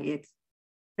multiply it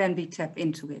when we tap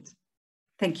into it.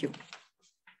 Thank you.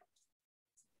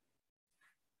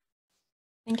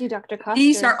 Thank you, Dr. Koster.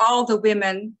 These are all the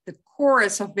women, the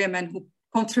chorus of women who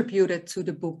contributed to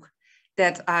the book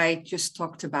that I just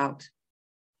talked about.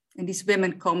 And these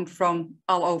women come from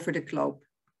all over the globe.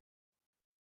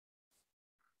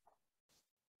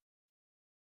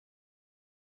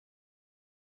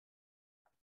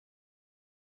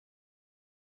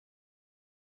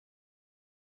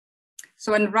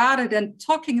 So, and rather than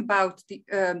talking about the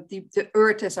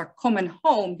earth as our common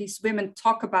home, these women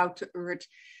talk about the earth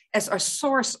as our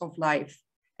source of life.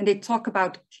 And they talk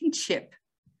about kinship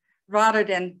rather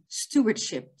than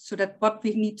stewardship, so that what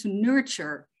we need to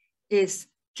nurture is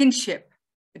kinship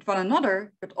with one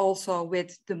another, but also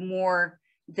with the more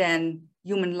than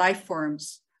human life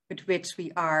forms with which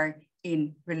we are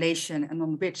in relation and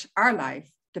on which our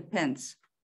life depends.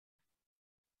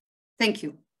 Thank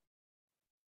you.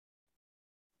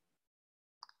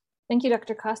 Thank you,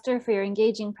 Dr. Koster, for your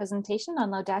engaging presentation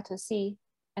on Laudato Si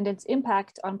and its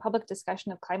impact on public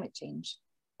discussion of climate change,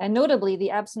 and notably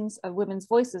the absence of women's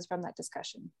voices from that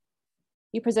discussion.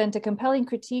 You present a compelling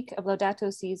critique of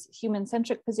Laudato Si's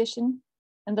human-centric position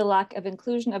and the lack of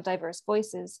inclusion of diverse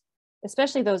voices,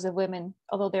 especially those of women,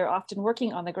 although they're often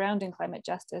working on the ground in climate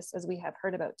justice, as we have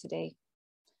heard about today.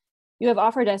 You have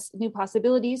offered us new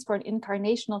possibilities for an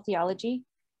incarnational theology,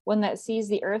 one that sees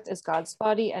the earth as God's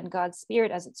body and God's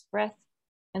spirit as its breath,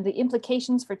 and the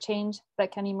implications for change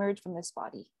that can emerge from this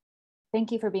body.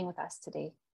 Thank you for being with us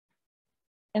today.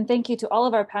 And thank you to all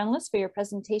of our panelists for your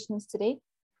presentations today.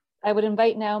 I would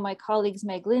invite now my colleagues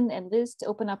Meg Lynn and Liz to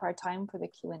open up our time for the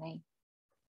Q&A.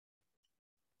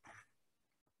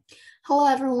 Hello,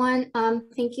 everyone.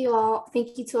 Thank you all.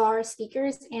 Thank you to our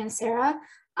speakers and Sarah.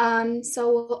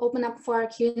 So we'll open up for our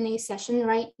Q&A session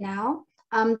right now.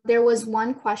 There was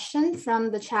one question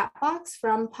from the chat box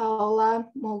from Paola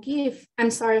Mogi. I'm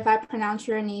sorry if I pronounced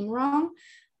your name wrong,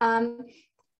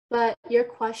 but your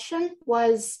question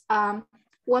was,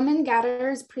 women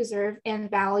gatherers preserve and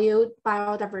value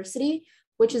biodiversity,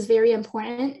 which is very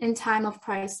important in time of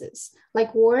crisis,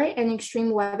 like war and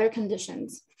extreme weather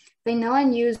conditions. They know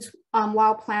and use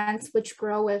wild plants which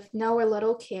grow with no or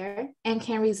little care and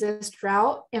can resist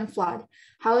drought and flood.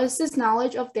 How is this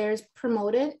knowledge of theirs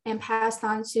promoted and passed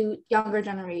on to younger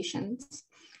generations?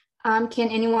 Can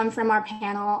anyone from our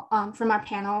panel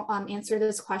answer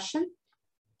this question?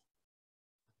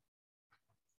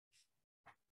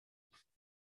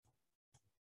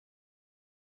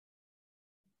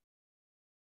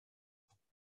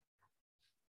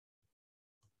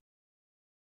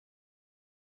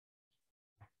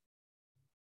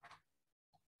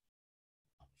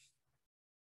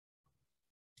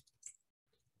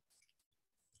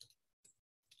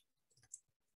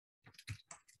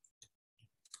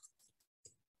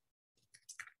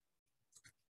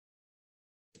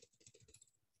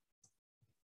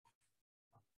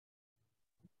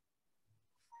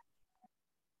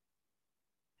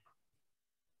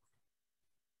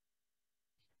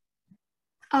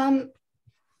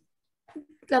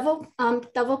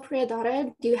 Devo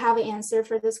Priadara, do you have an answer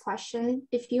for this question,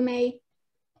 if you may?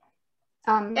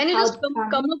 Can you just come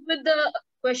up with the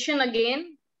question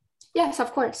again? Yes,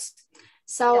 of course.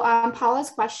 So Paula's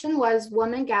question was,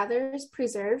 women gatherers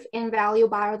preserve and value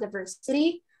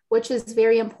biodiversity, which is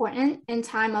very important in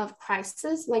time of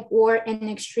crisis, like war and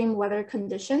extreme weather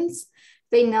conditions.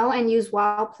 They know and use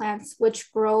wild plants which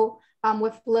grow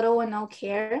with little or no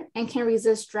care and can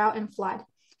resist drought and flood.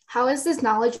 How is this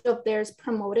knowledge of theirs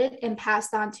promoted and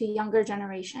passed on to younger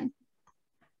generation?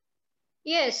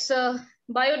 Yes,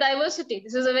 biodiversity.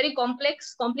 This is a very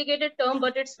complex, complicated term,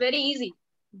 but it's very easy.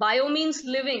 Bio means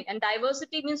living and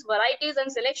diversity means varieties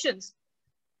and selections.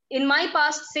 In my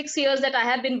past 6 years that I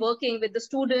have been working with the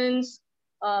students,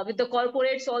 with the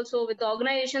corporates also, with the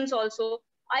organizations also,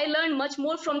 I learned much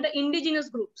more from the indigenous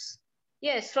groups.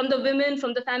 Yes, from the women,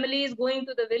 from the families, going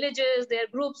to the villages, their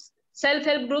groups,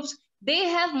 self-help groups. They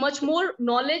have much more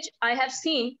knowledge. I have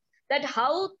seen that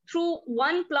how through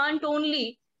one plant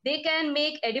only, they can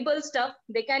make edible stuff,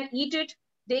 they can eat it,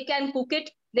 they can cook it,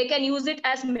 they can use it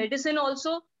as medicine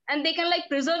also, and they can like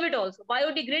preserve it also,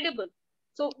 biodegradable.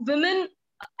 So women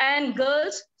and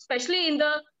girls, especially in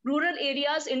the rural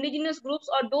areas, indigenous groups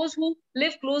or those who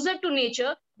live closer to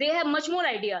nature, they have much more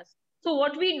ideas. So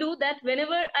what we do that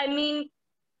whenever, I mean,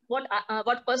 what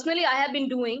personally I have been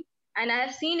doing, and I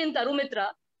have seen in Tarumitra,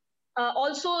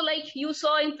 also like you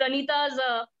saw in Pranita's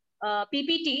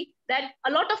PPT, that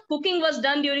a lot of cooking was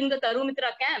done during the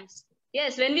Tarumitra camps.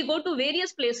 Yes, when we go to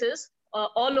various places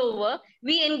all over,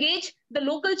 we engage the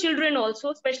local children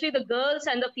also, especially the girls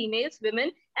and the females,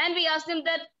 women, and we ask them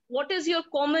that, what is your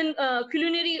common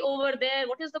culinary over there?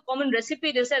 What is the common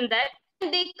recipe, this and that?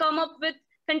 And they come up with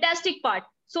fantastic part.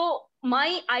 So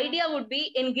my idea would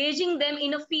be engaging them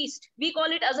in a feast. We call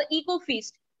it as an eco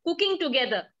feast, cooking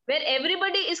together, where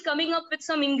everybody is coming up with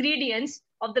some ingredients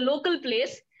of the local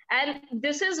place. And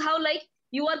this is how, like,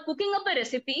 you are cooking up a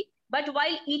recipe, but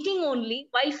while eating only,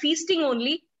 while feasting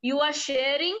only, you are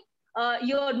sharing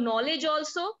your knowledge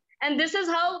also. And this is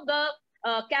how the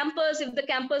campers, if the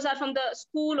campers are from the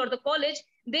school or the college,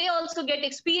 they also get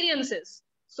experiences.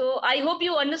 So I hope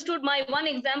you understood my one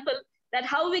example, that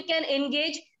how we can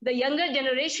engage the younger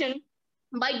generation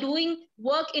by doing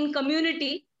work in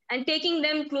community and taking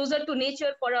them closer to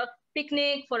nature for a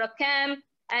picnic, for a camp,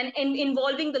 and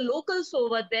involving the locals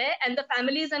over there and the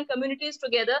families and communities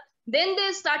together. Then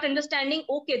they start understanding,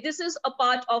 okay, this is a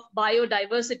part of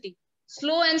biodiversity.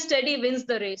 Slow and steady wins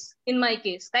the race, in my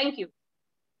case. Thank you.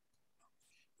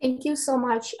 Thank you so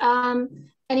much.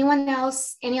 Anyone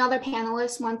else, any other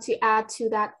panelists want to add to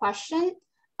that question?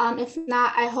 If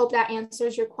not, I hope that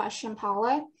answers your question,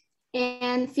 Paula.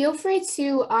 And feel free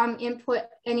to input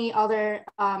any other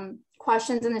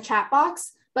questions in the chat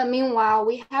box. But meanwhile,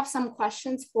 we have some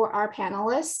questions for our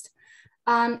panelists.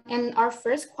 And our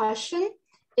first question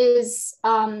is,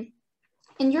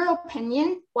 in your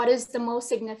opinion, what is the most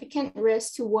significant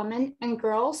risk to women and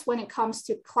girls when it comes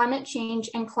to climate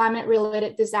change and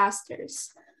climate-related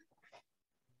disasters?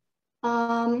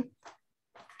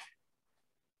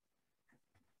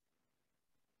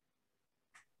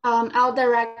 I'll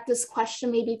direct this question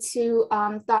maybe to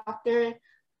Dr.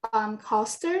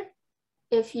 Koster,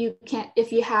 if you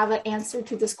have an answer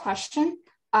to this question.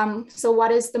 So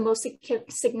what is the most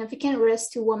significant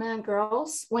risk to women and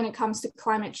girls when it comes to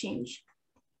climate change?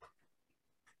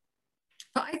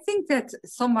 I think that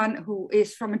someone who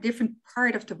is from a different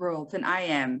part of the world than I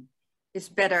am is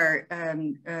better.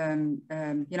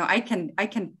 You know, I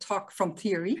can talk from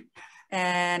theory,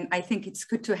 and I think it's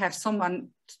good to have someone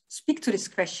speak to this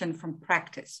question from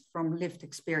practice, from lived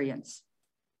experience.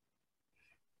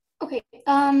 Okay.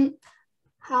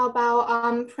 How about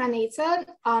Pranita?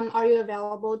 Are you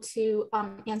available to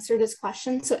answer this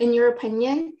question? So, in your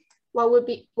opinion,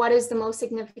 what is the most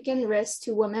significant risk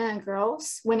to women and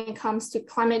girls when it comes to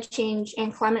climate change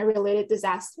and climate-related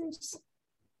disasters?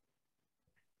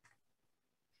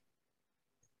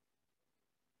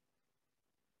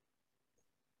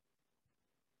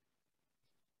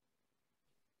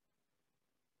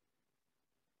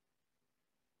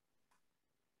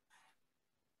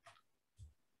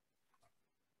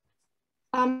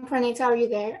 Pranita, are you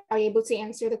there? Are you able to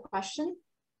answer the question?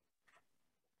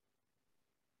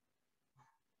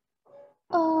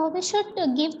 We should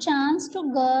give chance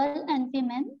to girls and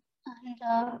women,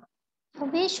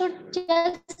 and we should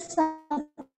just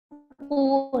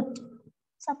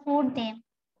support them,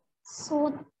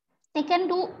 so they can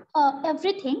do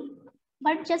everything,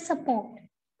 but just support.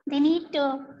 They need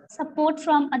support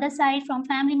from other side, from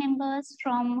family members,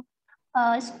 from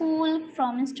school,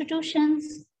 from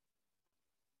institutions,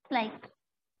 like.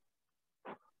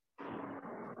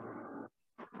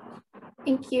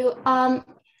 Thank you.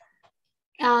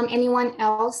 Anyone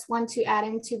else want to add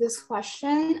into this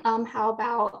question? How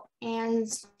about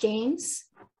James?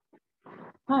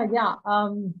 Yeah. I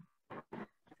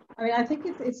mean, I think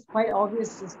it's quite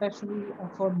obvious, especially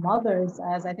for mothers,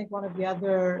 as I think one of the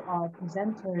other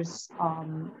presenters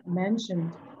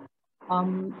mentioned.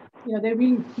 You know, they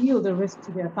really feel the risk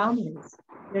to their families,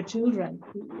 their children.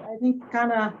 I think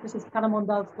Mrs.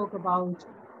 Kanamondal spoke about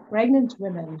pregnant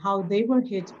women, how they were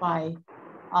hit by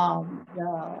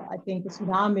I think the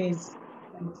tsunamis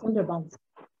and the Sundarbans.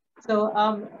 So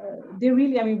they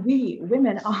really, I mean, we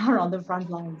women are on the front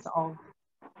lines of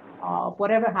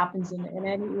whatever happens in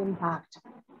any impact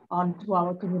to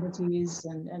our communities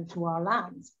and to our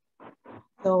lands.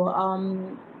 So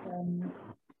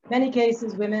many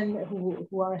cases, women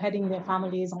who are heading their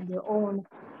families on their own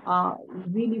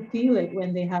really feel it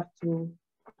when they have to,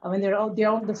 when they're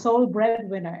the sole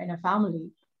breadwinner in a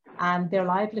family, and their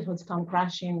livelihoods come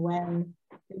crashing when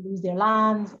they lose their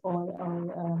lands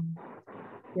or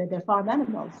their farm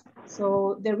animals.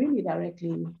 So they're really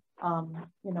directly,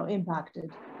 you know,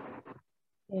 impacted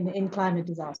in climate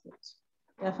disasters,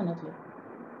 definitely.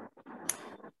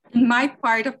 In my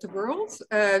part of the world,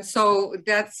 so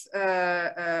that's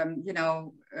you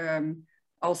know,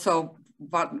 also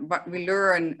what we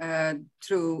learn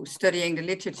through studying the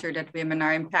literature, that women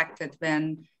are impacted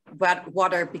when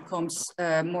water becomes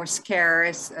more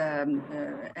scarce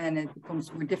and it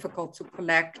becomes more difficult to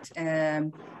collect.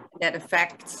 That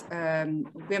affects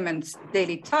women's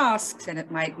daily tasks, and it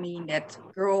might mean that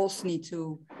girls need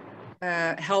to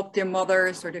help their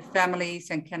mothers or their families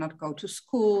and cannot go to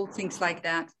school, things like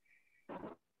that.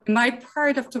 In my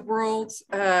part of the world,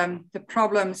 the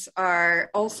problems are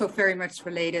also very much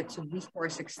related to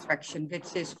resource extraction,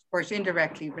 which is, of course,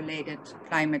 indirectly related to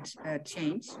climate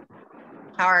change.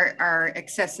 Our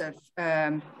excessive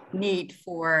need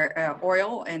for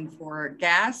oil and for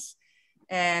gas.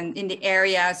 And in the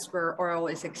areas where oil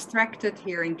is extracted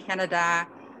here in Canada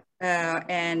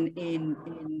and in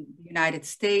the United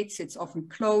States, it's often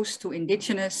close to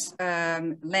indigenous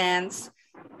lands.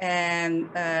 And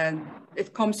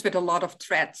it comes with a lot of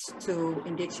threats to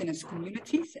indigenous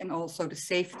communities and also the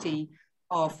safety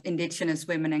of indigenous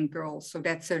women and girls. So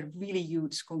that's a really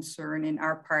huge concern in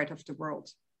our part of the world.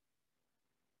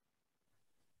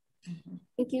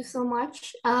 Thank you so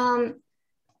much.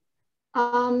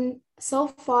 So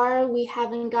far, we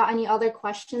haven't got any other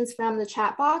questions from the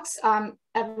chat box.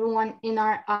 Everyone in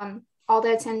our, all the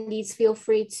attendees, feel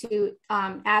free to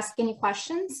ask any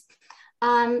questions.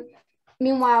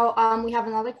 Meanwhile, we have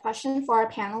another question for our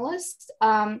panelists.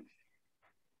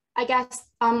 I guess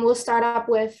we'll start up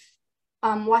with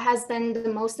what has been the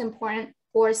most important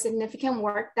or significant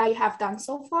work that you have done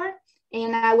so far?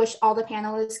 And I wish all the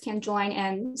panelists can join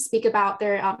and speak about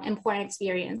their important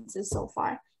experiences so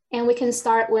far. And we can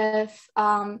start with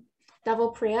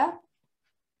Devapriya.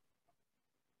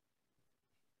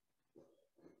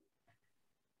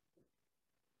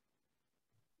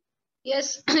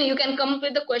 Yes, you can come up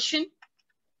with the question.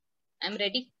 I'm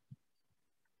ready.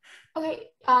 Okay,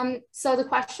 so the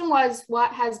question was,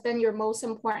 what has been your most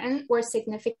important or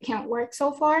significant work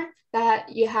so far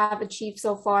that you have achieved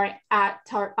so far at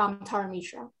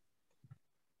Tarumitra?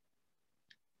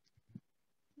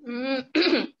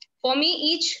 For me,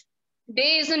 each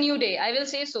day is a new day. I will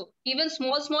say so. Even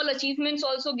small achievements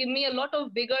also give me a lot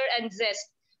of vigor and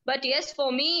zest. But yes,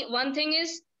 for me, one thing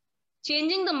is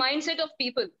changing the mindset of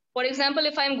people. For example,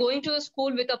 if I'm going to a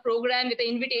school with a program, with an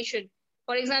invitation,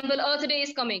 for example, Earth Day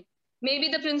is coming. Maybe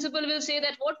the principal will say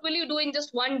that, what will you do in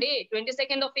just one day,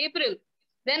 22nd of April?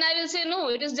 Then I will say, no,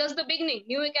 it is just the beginning.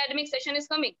 New academic session is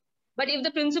coming. But if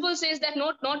the principal says that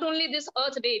not only this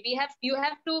Earth Day, you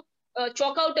have to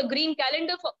chalk out a green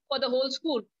calendar for the whole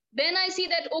school, then I see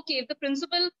that, okay, if the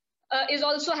principal is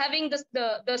also having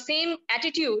the same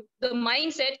attitude, the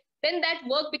mindset, then that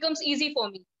work becomes easy for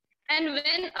me. And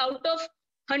when out of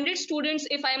 100 students,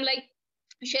 if I'm like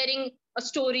sharing a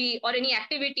story or any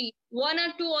activity, 1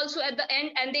 or 2 also at the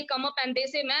end, and they come up and they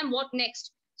say, ma'am, what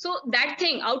next? So that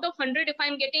thing, out of 100, if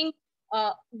I'm getting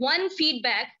one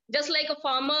feedback, just like a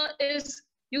farmer is,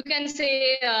 you can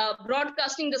say,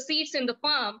 broadcasting the seeds in the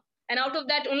farm, and out of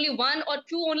that only 1 or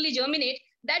 2 only germinate,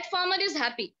 that farmer is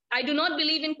happy. I do not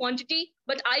believe in quantity,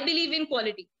 but I believe in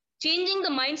quality. Changing the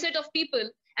mindset of people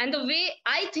and the way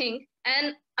I think,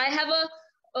 and I have a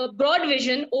broad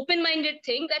vision, open-minded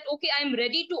thing that, okay, I'm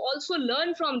ready to also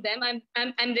learn from them. I'm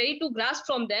ready to grasp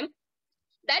from them.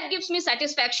 That gives me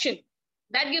satisfaction.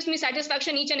 That gives me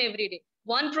satisfaction each and every day.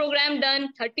 One program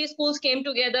done, 30 schools came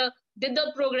together, did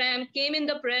the program, came in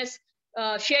the press,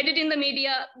 shared it in the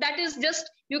media. That is just,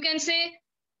 you can say,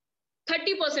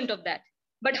 30% of that.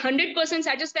 But 100%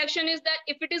 satisfaction is that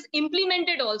if it is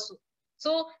implemented also.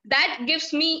 So that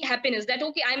gives me happiness that,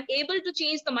 okay, I'm able to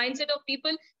change the mindset of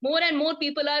people. More and more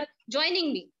people are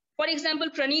joining me. For example,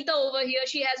 Pranita over here,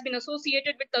 she has been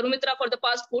associated with Tarumitra for the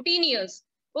past 14 years.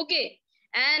 Okay.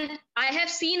 And I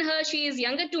have seen her, she is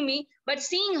younger to me, but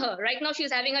seeing her, right now she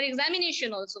is having her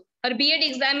examination also. Her B.Ed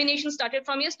examination started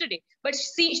from yesterday. But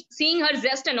seeing her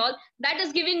zest and all, that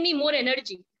is giving me more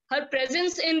energy. Her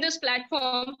presence in this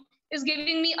platform is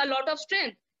giving me a lot of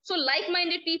strength. So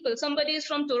like-minded people, somebody is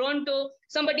from Toronto,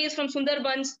 somebody is from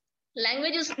Sundarbans,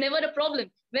 language is never a problem.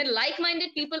 When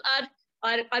like-minded people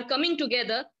are coming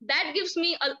together, that gives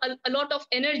me a lot of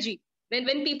energy.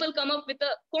 When people come up with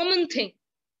a common thing.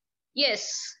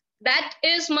 Yes, that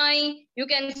is my, you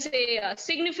can say, a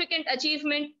significant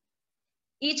achievement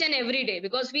each and every day,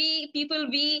 because we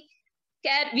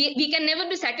can never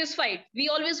be satisfied. We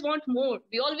always want more.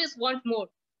 We always want more.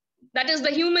 That is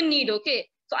the human need, okay?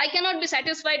 So I cannot be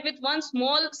satisfied with one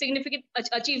small significant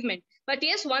achievement. But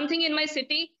yes, one thing in my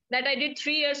city that I did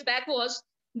 3 years back was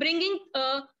bringing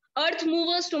earth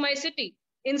movers to my city.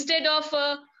 Instead of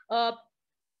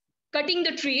cutting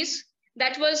the trees,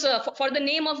 that was for the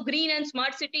name of green and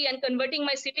smart city and converting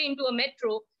my city into a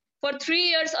metro. For 3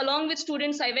 years, along with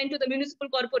students, I went to the municipal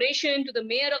corporation, to the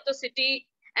mayor of the city,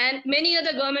 and many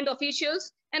other government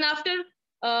officials. And after,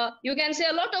 you can say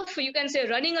a lot of, you can say,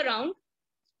 running around,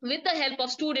 with the help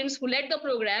of students who led the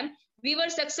program, we were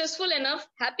successful enough,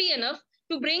 happy enough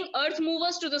to bring earth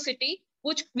movers to the city,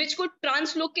 which could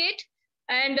translocate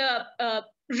and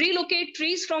relocate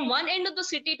trees from one end of the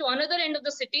city to another end of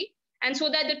the city, and so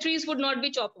that the trees would not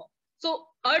be chopped off. So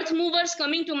earth movers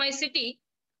coming to my city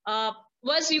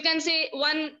was, you can say,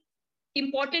 one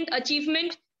important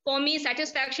achievement for me,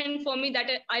 satisfaction for me that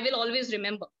I will always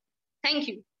remember. Thank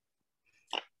you.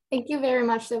 Thank you very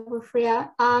much, Priya.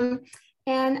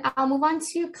 And I'll move on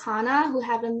to Kana, who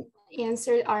haven't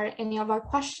answered any of our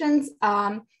questions.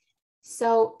 So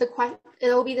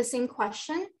it'll be the same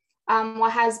question.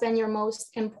 What has been your most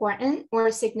important or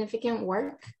significant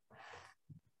work?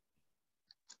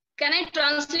 Can I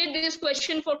translate this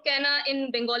question for Kana in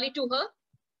Bengali to her?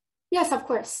 Yes, of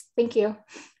course. Thank you.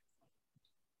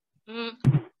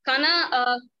 Kana,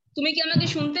 তুমি কি আমাকে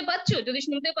শুনতে পাচ্ছো? যদি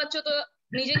শুনতে পাচ্ছো তো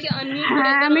নিজেকে আনমিউট করে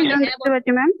হ্যাঁ, আমি শুনতে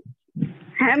পাচ্ছি ম্যাম।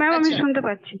 হ্যাঁ ম্যাম, আমি শুনতে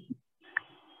পাচ্ছি।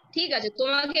 ঠিক আছে,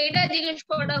 তোমাকে এটা জিজ্ঞেস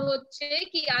করা হচ্ছে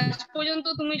কি আজ পর্যন্ত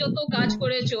তুমি যত কাজ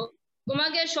করেছো,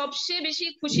 তোমাকে সবচেয়ে বেশি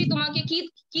খুশি তোমাকে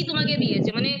কি তোমাকে দিয়েছে?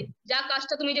 মানে যা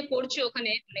কাজটা তুমি যে করছো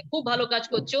ওখানে, মানে খুব ভালো কাজ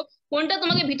করছো, কোনটা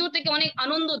তোমাকে ভিতর থেকে অনেক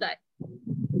আনন্দ দেয়?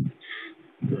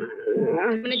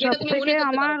 মানে যেটা তুমি মনে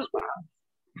করতে পারো।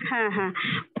 হ্যাঁ,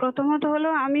 প্রথমত হলো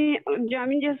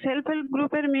আমি যে সেলফ হেল্প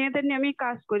গ্রুপের মেয়েদের নিয়ে আমি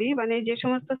কাজ করি, মানে যে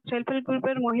সমস্ত সেলফ হেল্প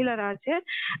গ্রুপের মহিলারা আছে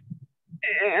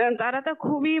তারা তো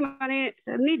খুবই মানে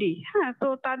নিডি। হ্যাঁ, তো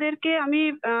তাদেরকে আমি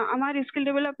আমার স্কিল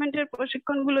ডেভেলপমেন্টের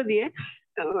প্রশিক্ষণগুলো দিয়ে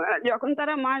যখন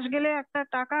তারা মাস গেলে একটা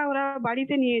টাকা ওরা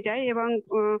বাড়িতে নিয়ে যায় এবং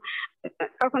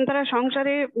তখন তারা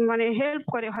সংসারে মানে হেল্প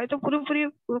করে, হয়তো পুরোপুরি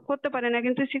করতে পারে না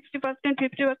কিন্তু 60%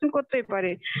 50% করতেই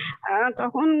পারে,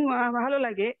 তখন ভালো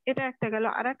লাগে। এটা একটা গেল।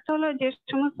 আর একটা হলো যে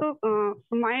সমস্ত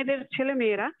মায়েদের ছেলে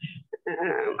মেয়েরা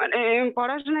মানে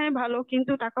পড়াশোনায় ভালো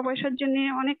কিন্তু টাকা পয়সার জন্য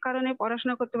অনেক কারণে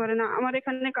পড়াশোনা করতে পারে না, আমার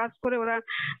এখানে কাজ করে ওরা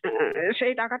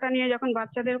সেই টাকাটা নিয়ে যখন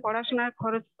বাচ্চাদের পড়াশোনায়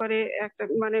খরচ করে, একটা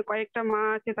মানে কয়েকটা মা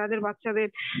আছে তাদের বাচ্চাদের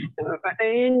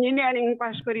ইঞ্জিনিয়ারিং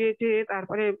পাস করিয়েছে,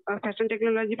 তারপরে ফ্যাশন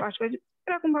টেকনোলজি পাস করেছে,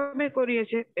 এরকম ভাবে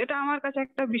করিয়েছে। এটা আমার কাছে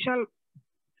একটা বিশাল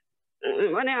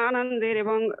মানে আনন্দের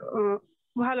এবং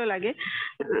ভালো লাগে।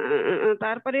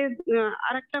 তারপরে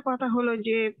আরেকটা কথা হলো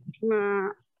যে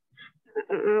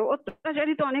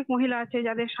অত্যাচারিত অনেক মহিলা আছে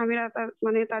যাদের স্বামীরা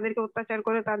মানে তাদেরকে অত্যাচার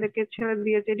করে, তাদেরকে ছেড়ে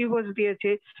দিয়েছে, ডিভোর্স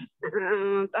দিয়েছে,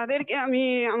 তাদেরকে আমি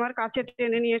আমার কাছে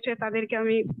টেনে নিয়েছে, তাদেরকে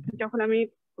আমি যখন আমি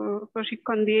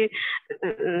প্রশিক্ষণ দিয়ে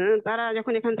তারা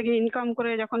যখন এখান থেকে ইনকাম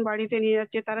করে যখন বাড়িতে নিয়ে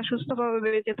যাচ্ছে, তারা সুস্থভাবে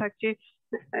বেঁচে থাকছে,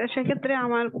 সেক্ষেত্রে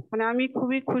আমার মানে আমি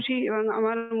খুবই খুশি এবং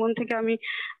আমার মন থেকে আমি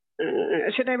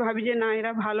সেটাই ভাবি যে না,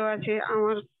 এরা ভালো আছে,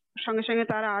 আমার সঙ্গে সঙ্গে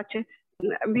তারা আছে।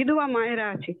 বিধবা মায়েরা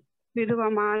আছে, বিধবা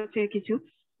মা আছে কিছু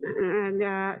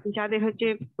যাদের হচ্ছে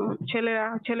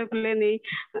ছেলেপুলে নেই,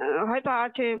 হয়তো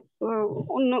আছে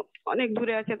অন্য অনেক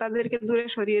দূরে আছে, তাদেরকে দূরে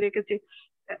সরিয়ে রেখেছে,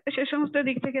 সে সমস্ত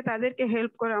দিক থেকে তাদেরকে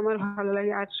হেল্প করে আমার ভালো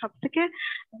লাগে। আর সব থেকে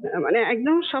মানে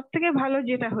একদম সব থেকে ভালো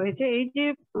যেটা হয়েছে, এই যে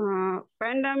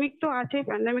প্যান্ডামিক তো আছে,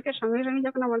 প্যান্ডামিকের সঙ্গে সঙ্গে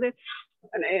যখন আমাদের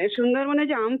মানে সুন্দরবনে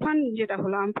যে আমফান যেটা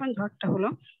হলো, আমফান ঝড়টা হলো,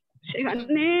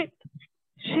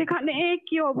 সেখানে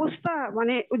কি অবস্থা,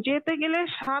 মানে যেতে গেলে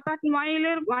 7-8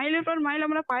 মাইলের পর মাইল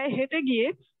আমরা পায়ে হেঁটে গিয়ে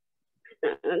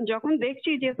যখন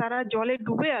দেখছি যে তারা জলে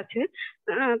ডুবে আছে,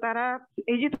 তারা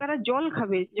এই যে তারা জল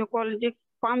খাবে, যে কল যে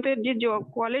পাম্পের যে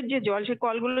কলের যে জল, সেই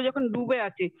কলগুলো যখন ডুবে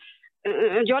আছে,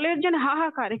 জলের জন্য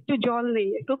হাহাকার, একটু জল নেই,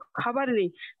 একটু খাবার নেই,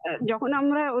 যখন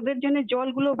আমরা ওদের জন্য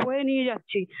জলগুলো বয়ে নিয়ে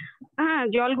যাচ্ছি, হ্যাঁ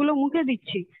জলগুলো মুখে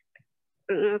দিচ্ছি,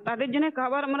 তাদের জন্য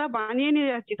খাবার আমরা বানিয়ে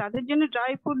নিয়ে যাচ্ছি, তাদের জন্য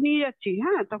ড্রাই ফ্রুট নিয়ে যাচ্ছি,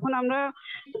 হ্যাঁ তখন আমরা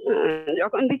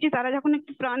যখন দিচ্ছি তারা যখন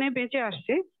একটু প্রাণে বেঁচে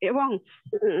আসছে। এবং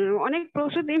অনেক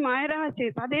প্রসূতি মায়েরা আছে,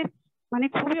 তাদের মানে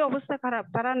খুবই অবস্থা খারাপ,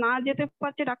 তারা না যেতে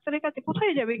পারছে ডাক্তারের কাছে,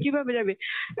 কোথায় যাবে, কিভাবে যাবে,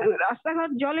 রাস্তাঘাট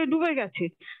জলে ডুবে গেছে,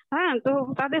 হ্যাঁ তো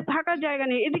তাদের থাকার জায়গা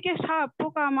নেই, এদিকে সাপ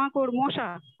পোকা মাকড় মশা,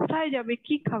 কোথায় যাবে,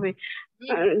 কি খাবে।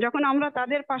 যখন আমরা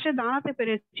তাদের পাশে দাঁড়াতে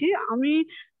পেরেছি, আমি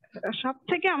সব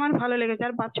থেকে আমার ভালো লেগেছে।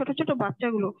 আর ছোট ছোট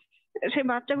বাচ্চাগুলো, সেই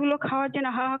বাচ্চাগুলো খাওয়ার জন্য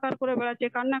হাহাকার করে বেড়াচ্ছে,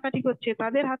 কান্নাকাটি করছে,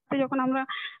 তাদের হাতে যখন আমরা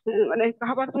মানে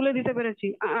খাবার তুলে দিতে পেরেছি।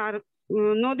 আর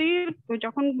নদীর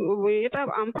যখন এটা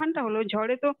আমফানটা হলো,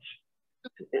 ঝড়ে তো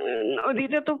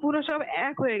নদীতে তো পুরো সব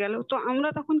এক হয়ে গেল, তো আমরা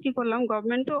তখন কি করলাম,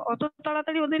 গভর্নমেন্ট তো অত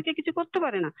তাড়াতাড়ি ওদেরকে কিছু করতে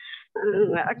পারে না,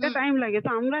 একটা টাইম লাগে, তো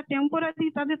আমরা টেম্পোরারি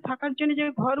তাদের থাকার জন্য যে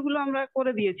ঘরগুলো আমরা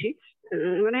করে দিয়েছি,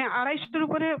 মানে 250-এর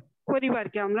উপরে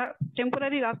পরিবারকে আমরা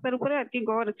টেম্পোরারি রাস্তার উপরে আর কি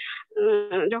ঘর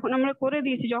যখন আমরা করে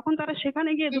দিয়েছি, যখন তারা সেখানে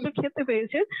গিয়ে দুটো খেতে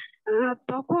পেয়েছে,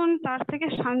 তখন তার থেকে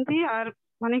শান্তি আর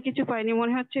মানে কিছু পাইনি।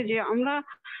 মনে হচ্ছে যে আমরা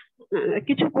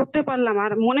কিছু করতে পারলাম,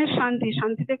 আর মনের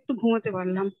শান্তিতে একটু ঘুমোতে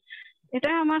পারলাম।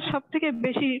 এটাই আমার সব থেকে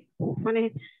বেশি মানে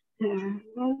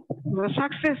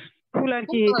সাকসেসফুল আর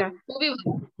কি। এটা খুবই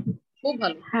ভালো, খুব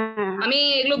ভালো। আমি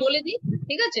এগুলো বলে দিই,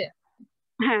 ঠিক আছে?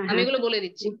 হ্যাঁ, আমি এগুলো বলে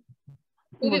দিচ্ছি।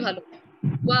 খুবই ভালো।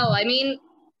 Wow, I mean,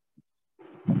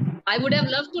 I would have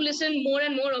loved to listen more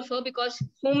and more of her because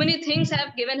so many things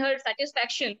have given her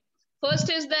satisfaction. First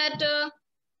is that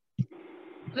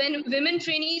when women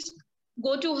trainees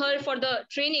go to her for the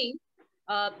training,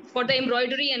 for the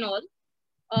embroidery and all,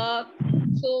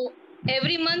 so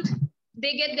every month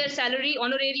they get their salary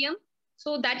honorarium.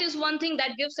 So that is one thing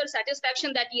that gives her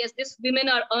satisfaction that yes, these women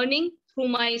are earning through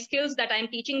my skills that I'm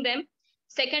teaching them.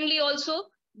 Secondly, also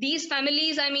these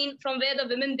families, I mean, from where the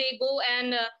women, they go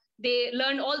and they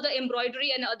learn all the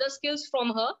embroidery and other skills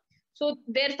from her. So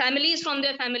their families, from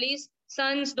their families,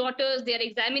 sons, daughters, their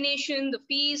examination, the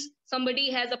fees,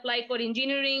 somebody has applied for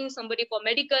engineering, somebody for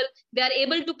medical, they are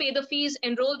able to pay the fees,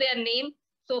 enroll their name.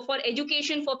 So for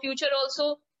education, for future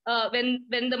also, when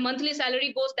the monthly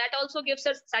salary goes, that also gives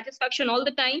her satisfaction all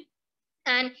the time.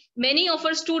 And many of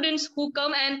her students who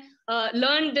come and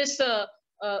learn this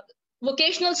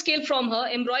vocational skill from her,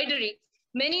 embroidery,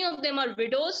 many of them are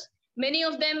widows, many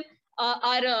of them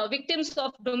are victims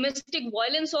of domestic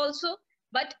violence also.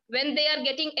 But when they are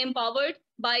getting empowered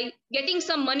by getting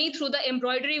some money through the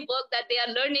embroidery work that they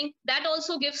are learning, that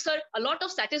also gives her a lot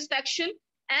of satisfaction.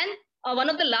 And one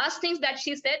of the last things that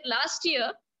she said last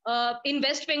year in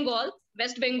West Bengal,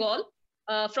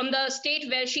 from the state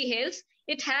where she hails,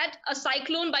 it had a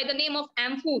cyclone by the name of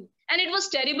Amphoon, and it was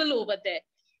terrible over there.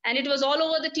 And it was all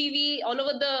over the TV, all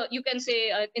over the, you can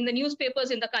say, in the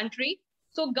newspapers in the country.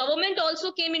 So government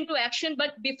also came into action,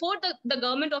 but before the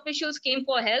government officials came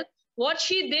for help, what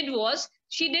she did was,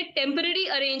 she did temporary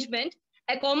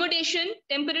accommodation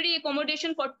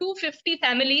for 250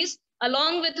 families,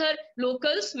 along with her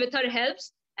locals, with her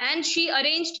helps. And she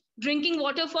arranged drinking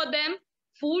water for them,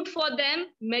 food for them,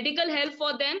 medical help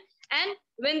for them. And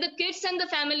when the kids and the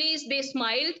families, they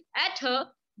smiled at her,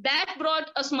 that brought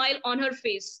a smile on her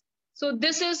face. So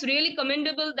this is really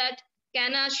commendable that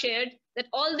Kana shared, that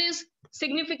all these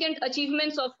significant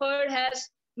achievements of her has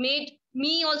made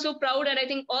me also proud, and I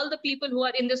think all the people who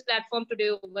are in this platform today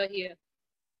over here.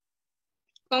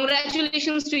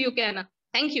 Congratulations to you, Kana.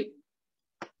 Thank you.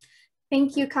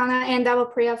 Thank you, Kana and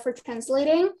Davapriya, for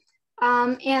translating.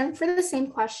 And for the same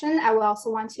question, I would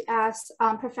also want to ask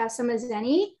Professor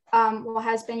Mazeni, what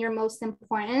has been your most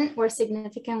important or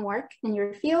significant work in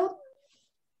your field?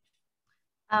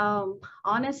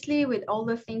 Honestly, with all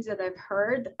the things that I've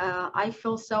heard, I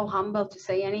feel so humbled to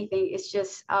say anything. It's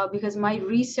just because my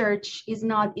research is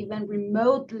not even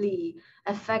remotely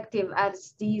effective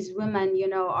as these women, you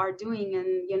know, are doing,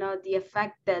 and you know, the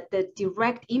effect that the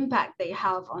direct impact they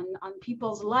have on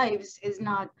people's lives is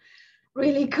not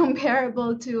really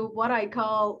comparable to what I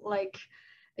call like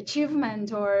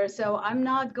achievement. Or so I'm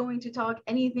not going to talk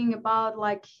anything about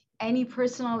like any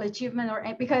personal achievement, or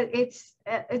because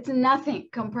it's nothing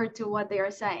compared to what they are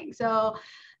saying. So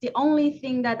the only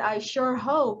thing that I sure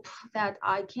hope that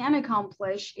I can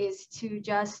accomplish is to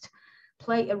just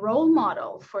play a role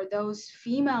model for those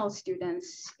female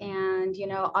students and, you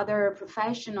know, other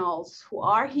professionals who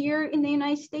are here in the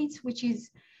United States, which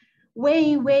is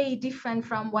way, way different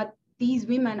from what these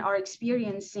women are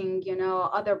experiencing, you know,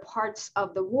 other parts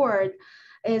of the world.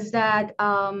 Is that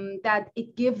that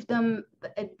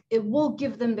it will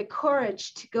give them the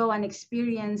courage to go and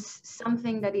experience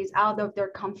something that is out of their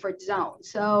comfort zone.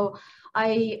 So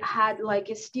I had like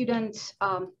a student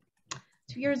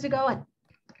 2 years ago,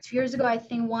 I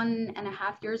think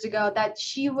 1.5 years ago, that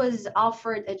she was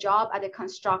offered a job at a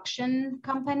construction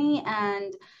company,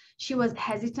 and she was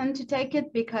hesitant to take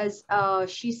it because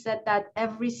she said that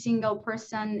every single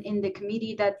person in the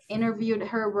committee that interviewed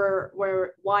her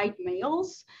were white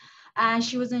males, and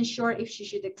she wasn't sure if she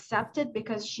should accept it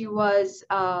because she was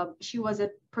a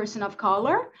person of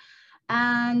color.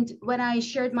 And when I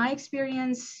shared my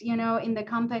experience, you know, in the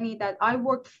company that I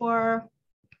worked for,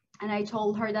 and I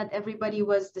told her that everybody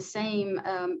was the same,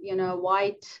 you know,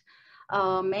 white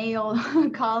male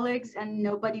colleagues, and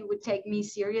nobody would take me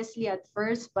seriously at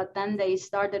first, but then they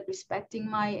started respecting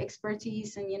my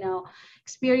expertise and, you know,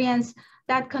 experience.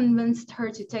 That convinced her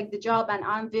to take the job, and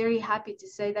I'm very happy to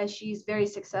say that she's very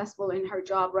successful in her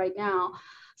job right now.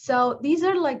 So these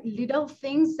are like little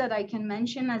things that I can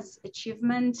mention as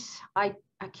achievement. I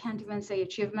can't even say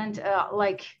achievement,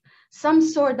 like some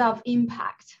sort of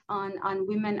impact on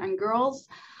women and girls.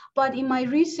 But in my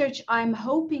research, I'm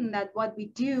hoping that what we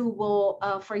do will,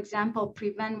 for example,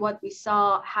 prevent what we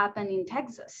saw happen in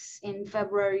Texas in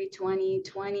February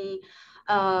 2020,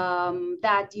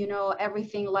 that, you know,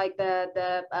 everything like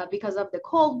because of the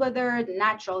cold weather, the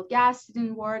natural gas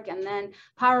didn't work, and then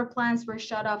power plants were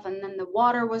shut off, and then the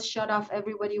water was shut off.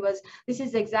 This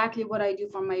is exactly what I do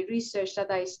for my research,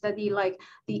 that I study like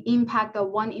the impact of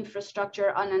one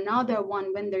infrastructure on another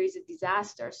one when there is a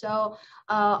disaster. So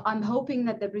I'm hoping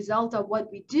that the result of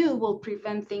what we do will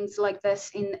prevent things like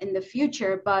this in the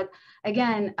future. But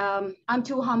again, I'm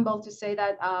too humble to say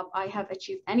that I have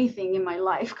achieved anything in my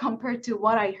life compared to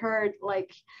what I heard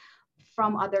like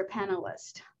from other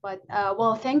panelists. But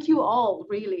well, thank you all,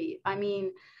 really. I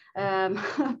mean,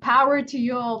 power to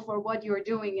you all for what you're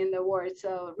doing in the world.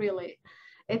 So really,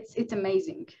 it's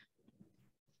amazing.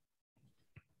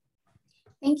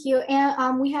 Thank you.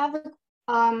 And we have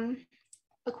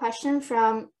a question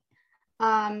from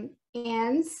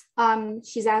Anne's.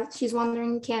 She's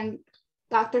wondering, can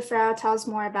Dr. Farah tell us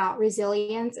more about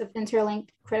resilience of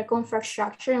interlinked critical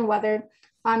infrastructure, and whether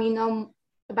you know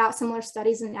about similar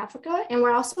studies in Africa? And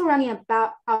we're also running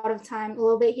about out of time a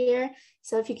little bit here.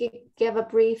 So if you could give a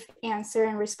brief answer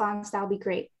and response, that would be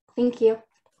great. Thank you.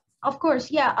 Of course,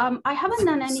 yeah. I haven't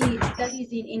done any studies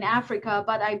in Africa,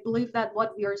 but I believe that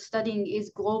what we are studying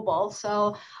is global.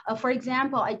 So, for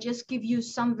example, I just give you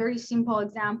some very simple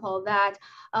example that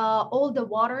all the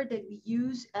water that we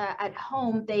use at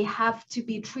home, they have to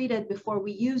be treated before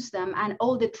we use them, and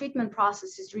all the treatment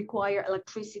processes require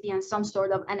electricity and some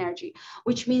sort of energy,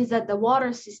 which means that the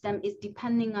water system is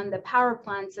depending on the power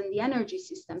plants and the energy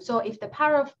system. So, if the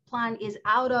power plant is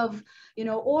out of, you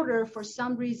know, order for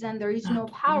some reason, there is no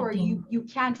power. You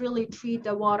can't really treat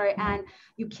the water, and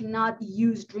you cannot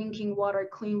use drinking water,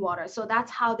 clean water. So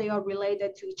that's how they are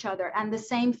related to each other. And the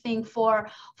same thing for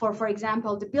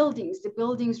example, the buildings. The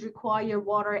buildings require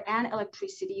water and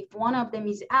electricity. If one of them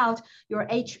is out, your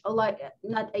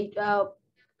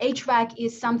HVAC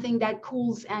is something that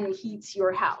cools and heats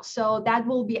your house. So that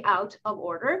will be out of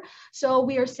order. So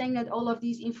we are saying that all of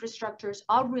these infrastructures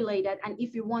are related. And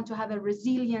if you want to have a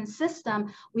resilient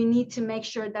system, we need to make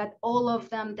sure that all of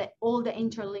them, that all the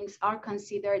interlinks are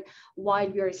considered while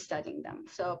we are studying them.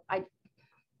 So I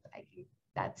think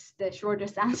that's the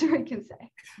shortest answer I can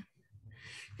say.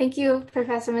 Thank you,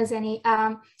 Professor Mazeni.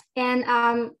 And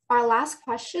our last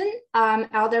question,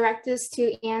 I'll direct this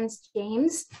to Anne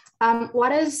James.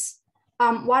 What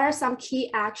are some key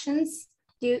actions?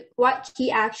 What key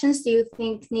actions do you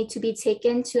think need to be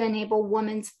taken to enable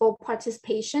women's full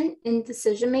participation in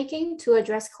decision-making to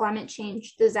address climate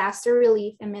change, disaster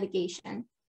relief, and mitigation?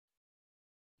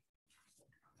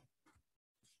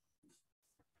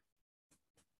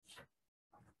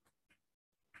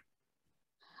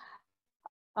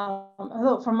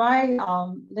 From my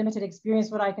limited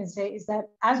experience, what I can say is that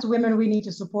as women, we need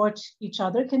to support each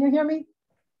other. Can you hear me?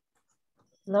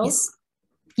 Hello? Yes.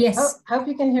 Yes. Hope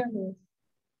you can hear me.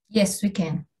 Yes, we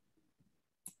can.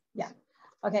 Yeah.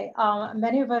 Okay.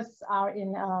 Many of us are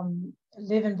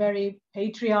live in very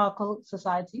patriarchal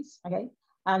societies. Okay.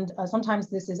 And sometimes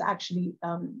this is actually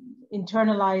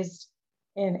internalized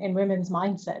in women's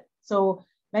mindset. So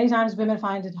many times women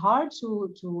find it hard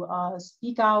to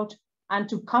speak out and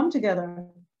to come together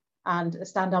and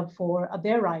stand up for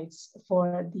their rights,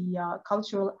 for the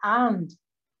cultural and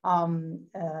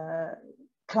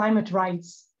climate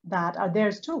rights that are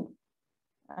theirs too.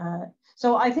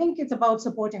 So I think it's about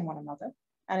supporting one another,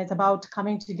 and it's about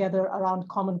coming together around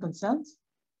common concerns.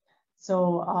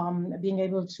 So being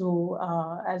able to,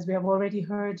 as we have already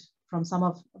heard from some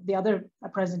of the other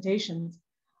presentations,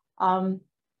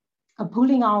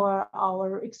 pooling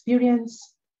our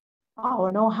experience,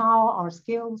 our know-how, our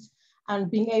skills,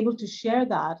 and being able to share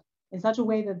that in such a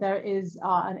way that there is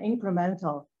an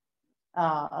incremental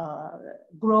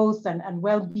growth and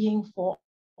well-being for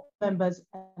members,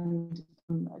 and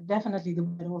definitely the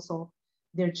women, also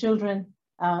their children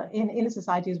in the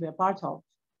societies we're part of.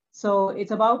 So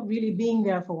it's about really being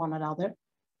there for one another.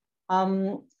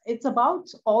 It's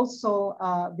about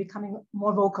also becoming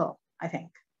more vocal, I think,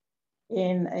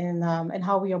 in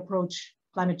how we approach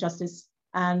climate justice,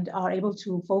 and are able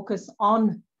to focus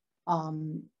on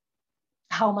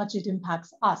how much it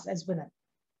impacts us as women.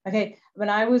 Okay, when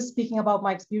I was speaking about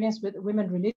my experience with women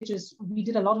religious, we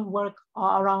did a lot of work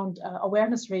around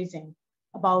awareness raising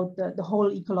about the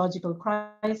whole ecological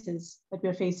crisis that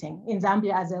we're facing in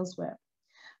Zambia as elsewhere.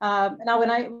 Now,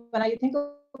 when I think of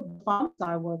the farms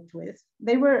I worked with,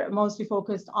 they were mostly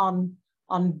focused on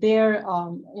their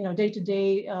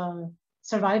day-to-day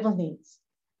survival needs.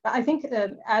 But I think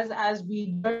as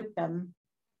we work with them,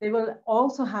 they will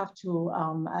also have to,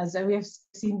 as we have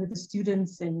seen with the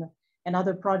students in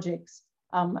other projects,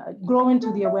 grow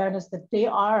into the awareness that they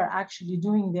are actually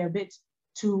doing their bit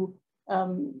to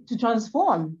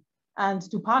transform and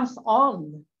to pass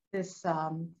on this,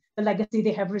 the legacy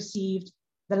they have received,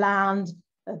 the land,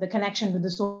 the connection with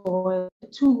the soil,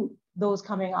 to those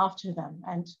coming after them,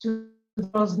 and to the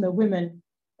girls and the women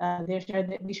we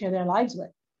share their lives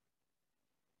with.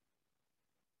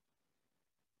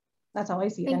 That's how I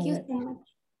see it. Thank you so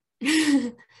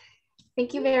much.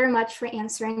 Thank you very much for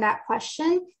answering that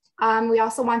question. We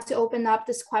also want to open up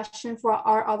this question for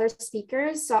our other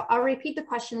speakers. So I'll repeat the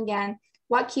question again.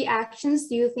 What key actions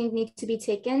do you think need to be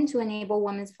taken to enable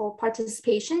women's full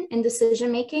participation in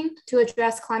decision-making to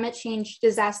address climate change,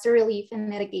 disaster relief, and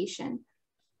mitigation?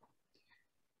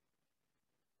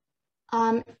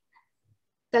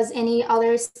 Does any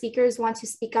other speakers want to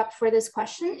speak up for this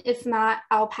question? If not,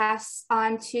 I'll pass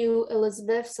on to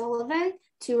Elizabeth Sullivan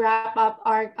to wrap up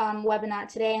our webinar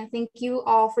today. And thank you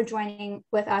all for joining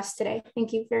with us today.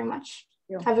 Thank you very much.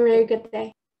 Have a very good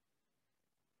day.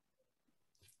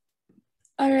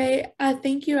 All right,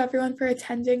 thank you everyone for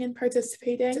attending and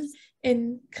participating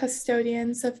in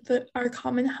Custodians of our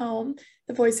Common Home,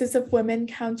 the Voices of Women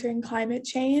Countering Climate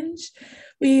Change.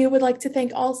 We would like to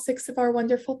thank all 6 of our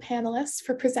wonderful panelists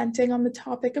for presenting on the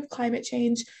topic of climate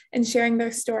change and sharing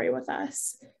their story with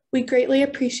us. We greatly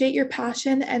appreciate your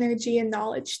passion, energy, and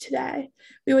knowledge today.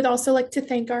 We would also like to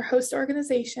thank our host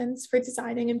organizations for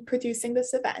designing and producing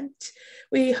this event.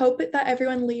 We hope that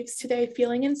everyone leaves today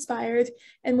feeling inspired,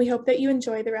 and we hope that you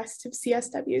enjoy the rest of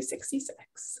CSW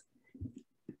 66.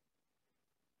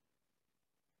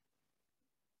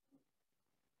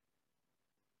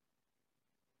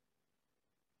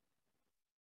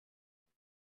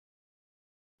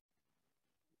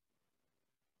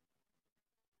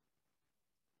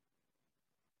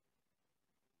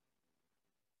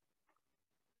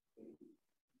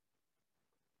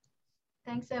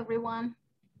 Thanks, everyone.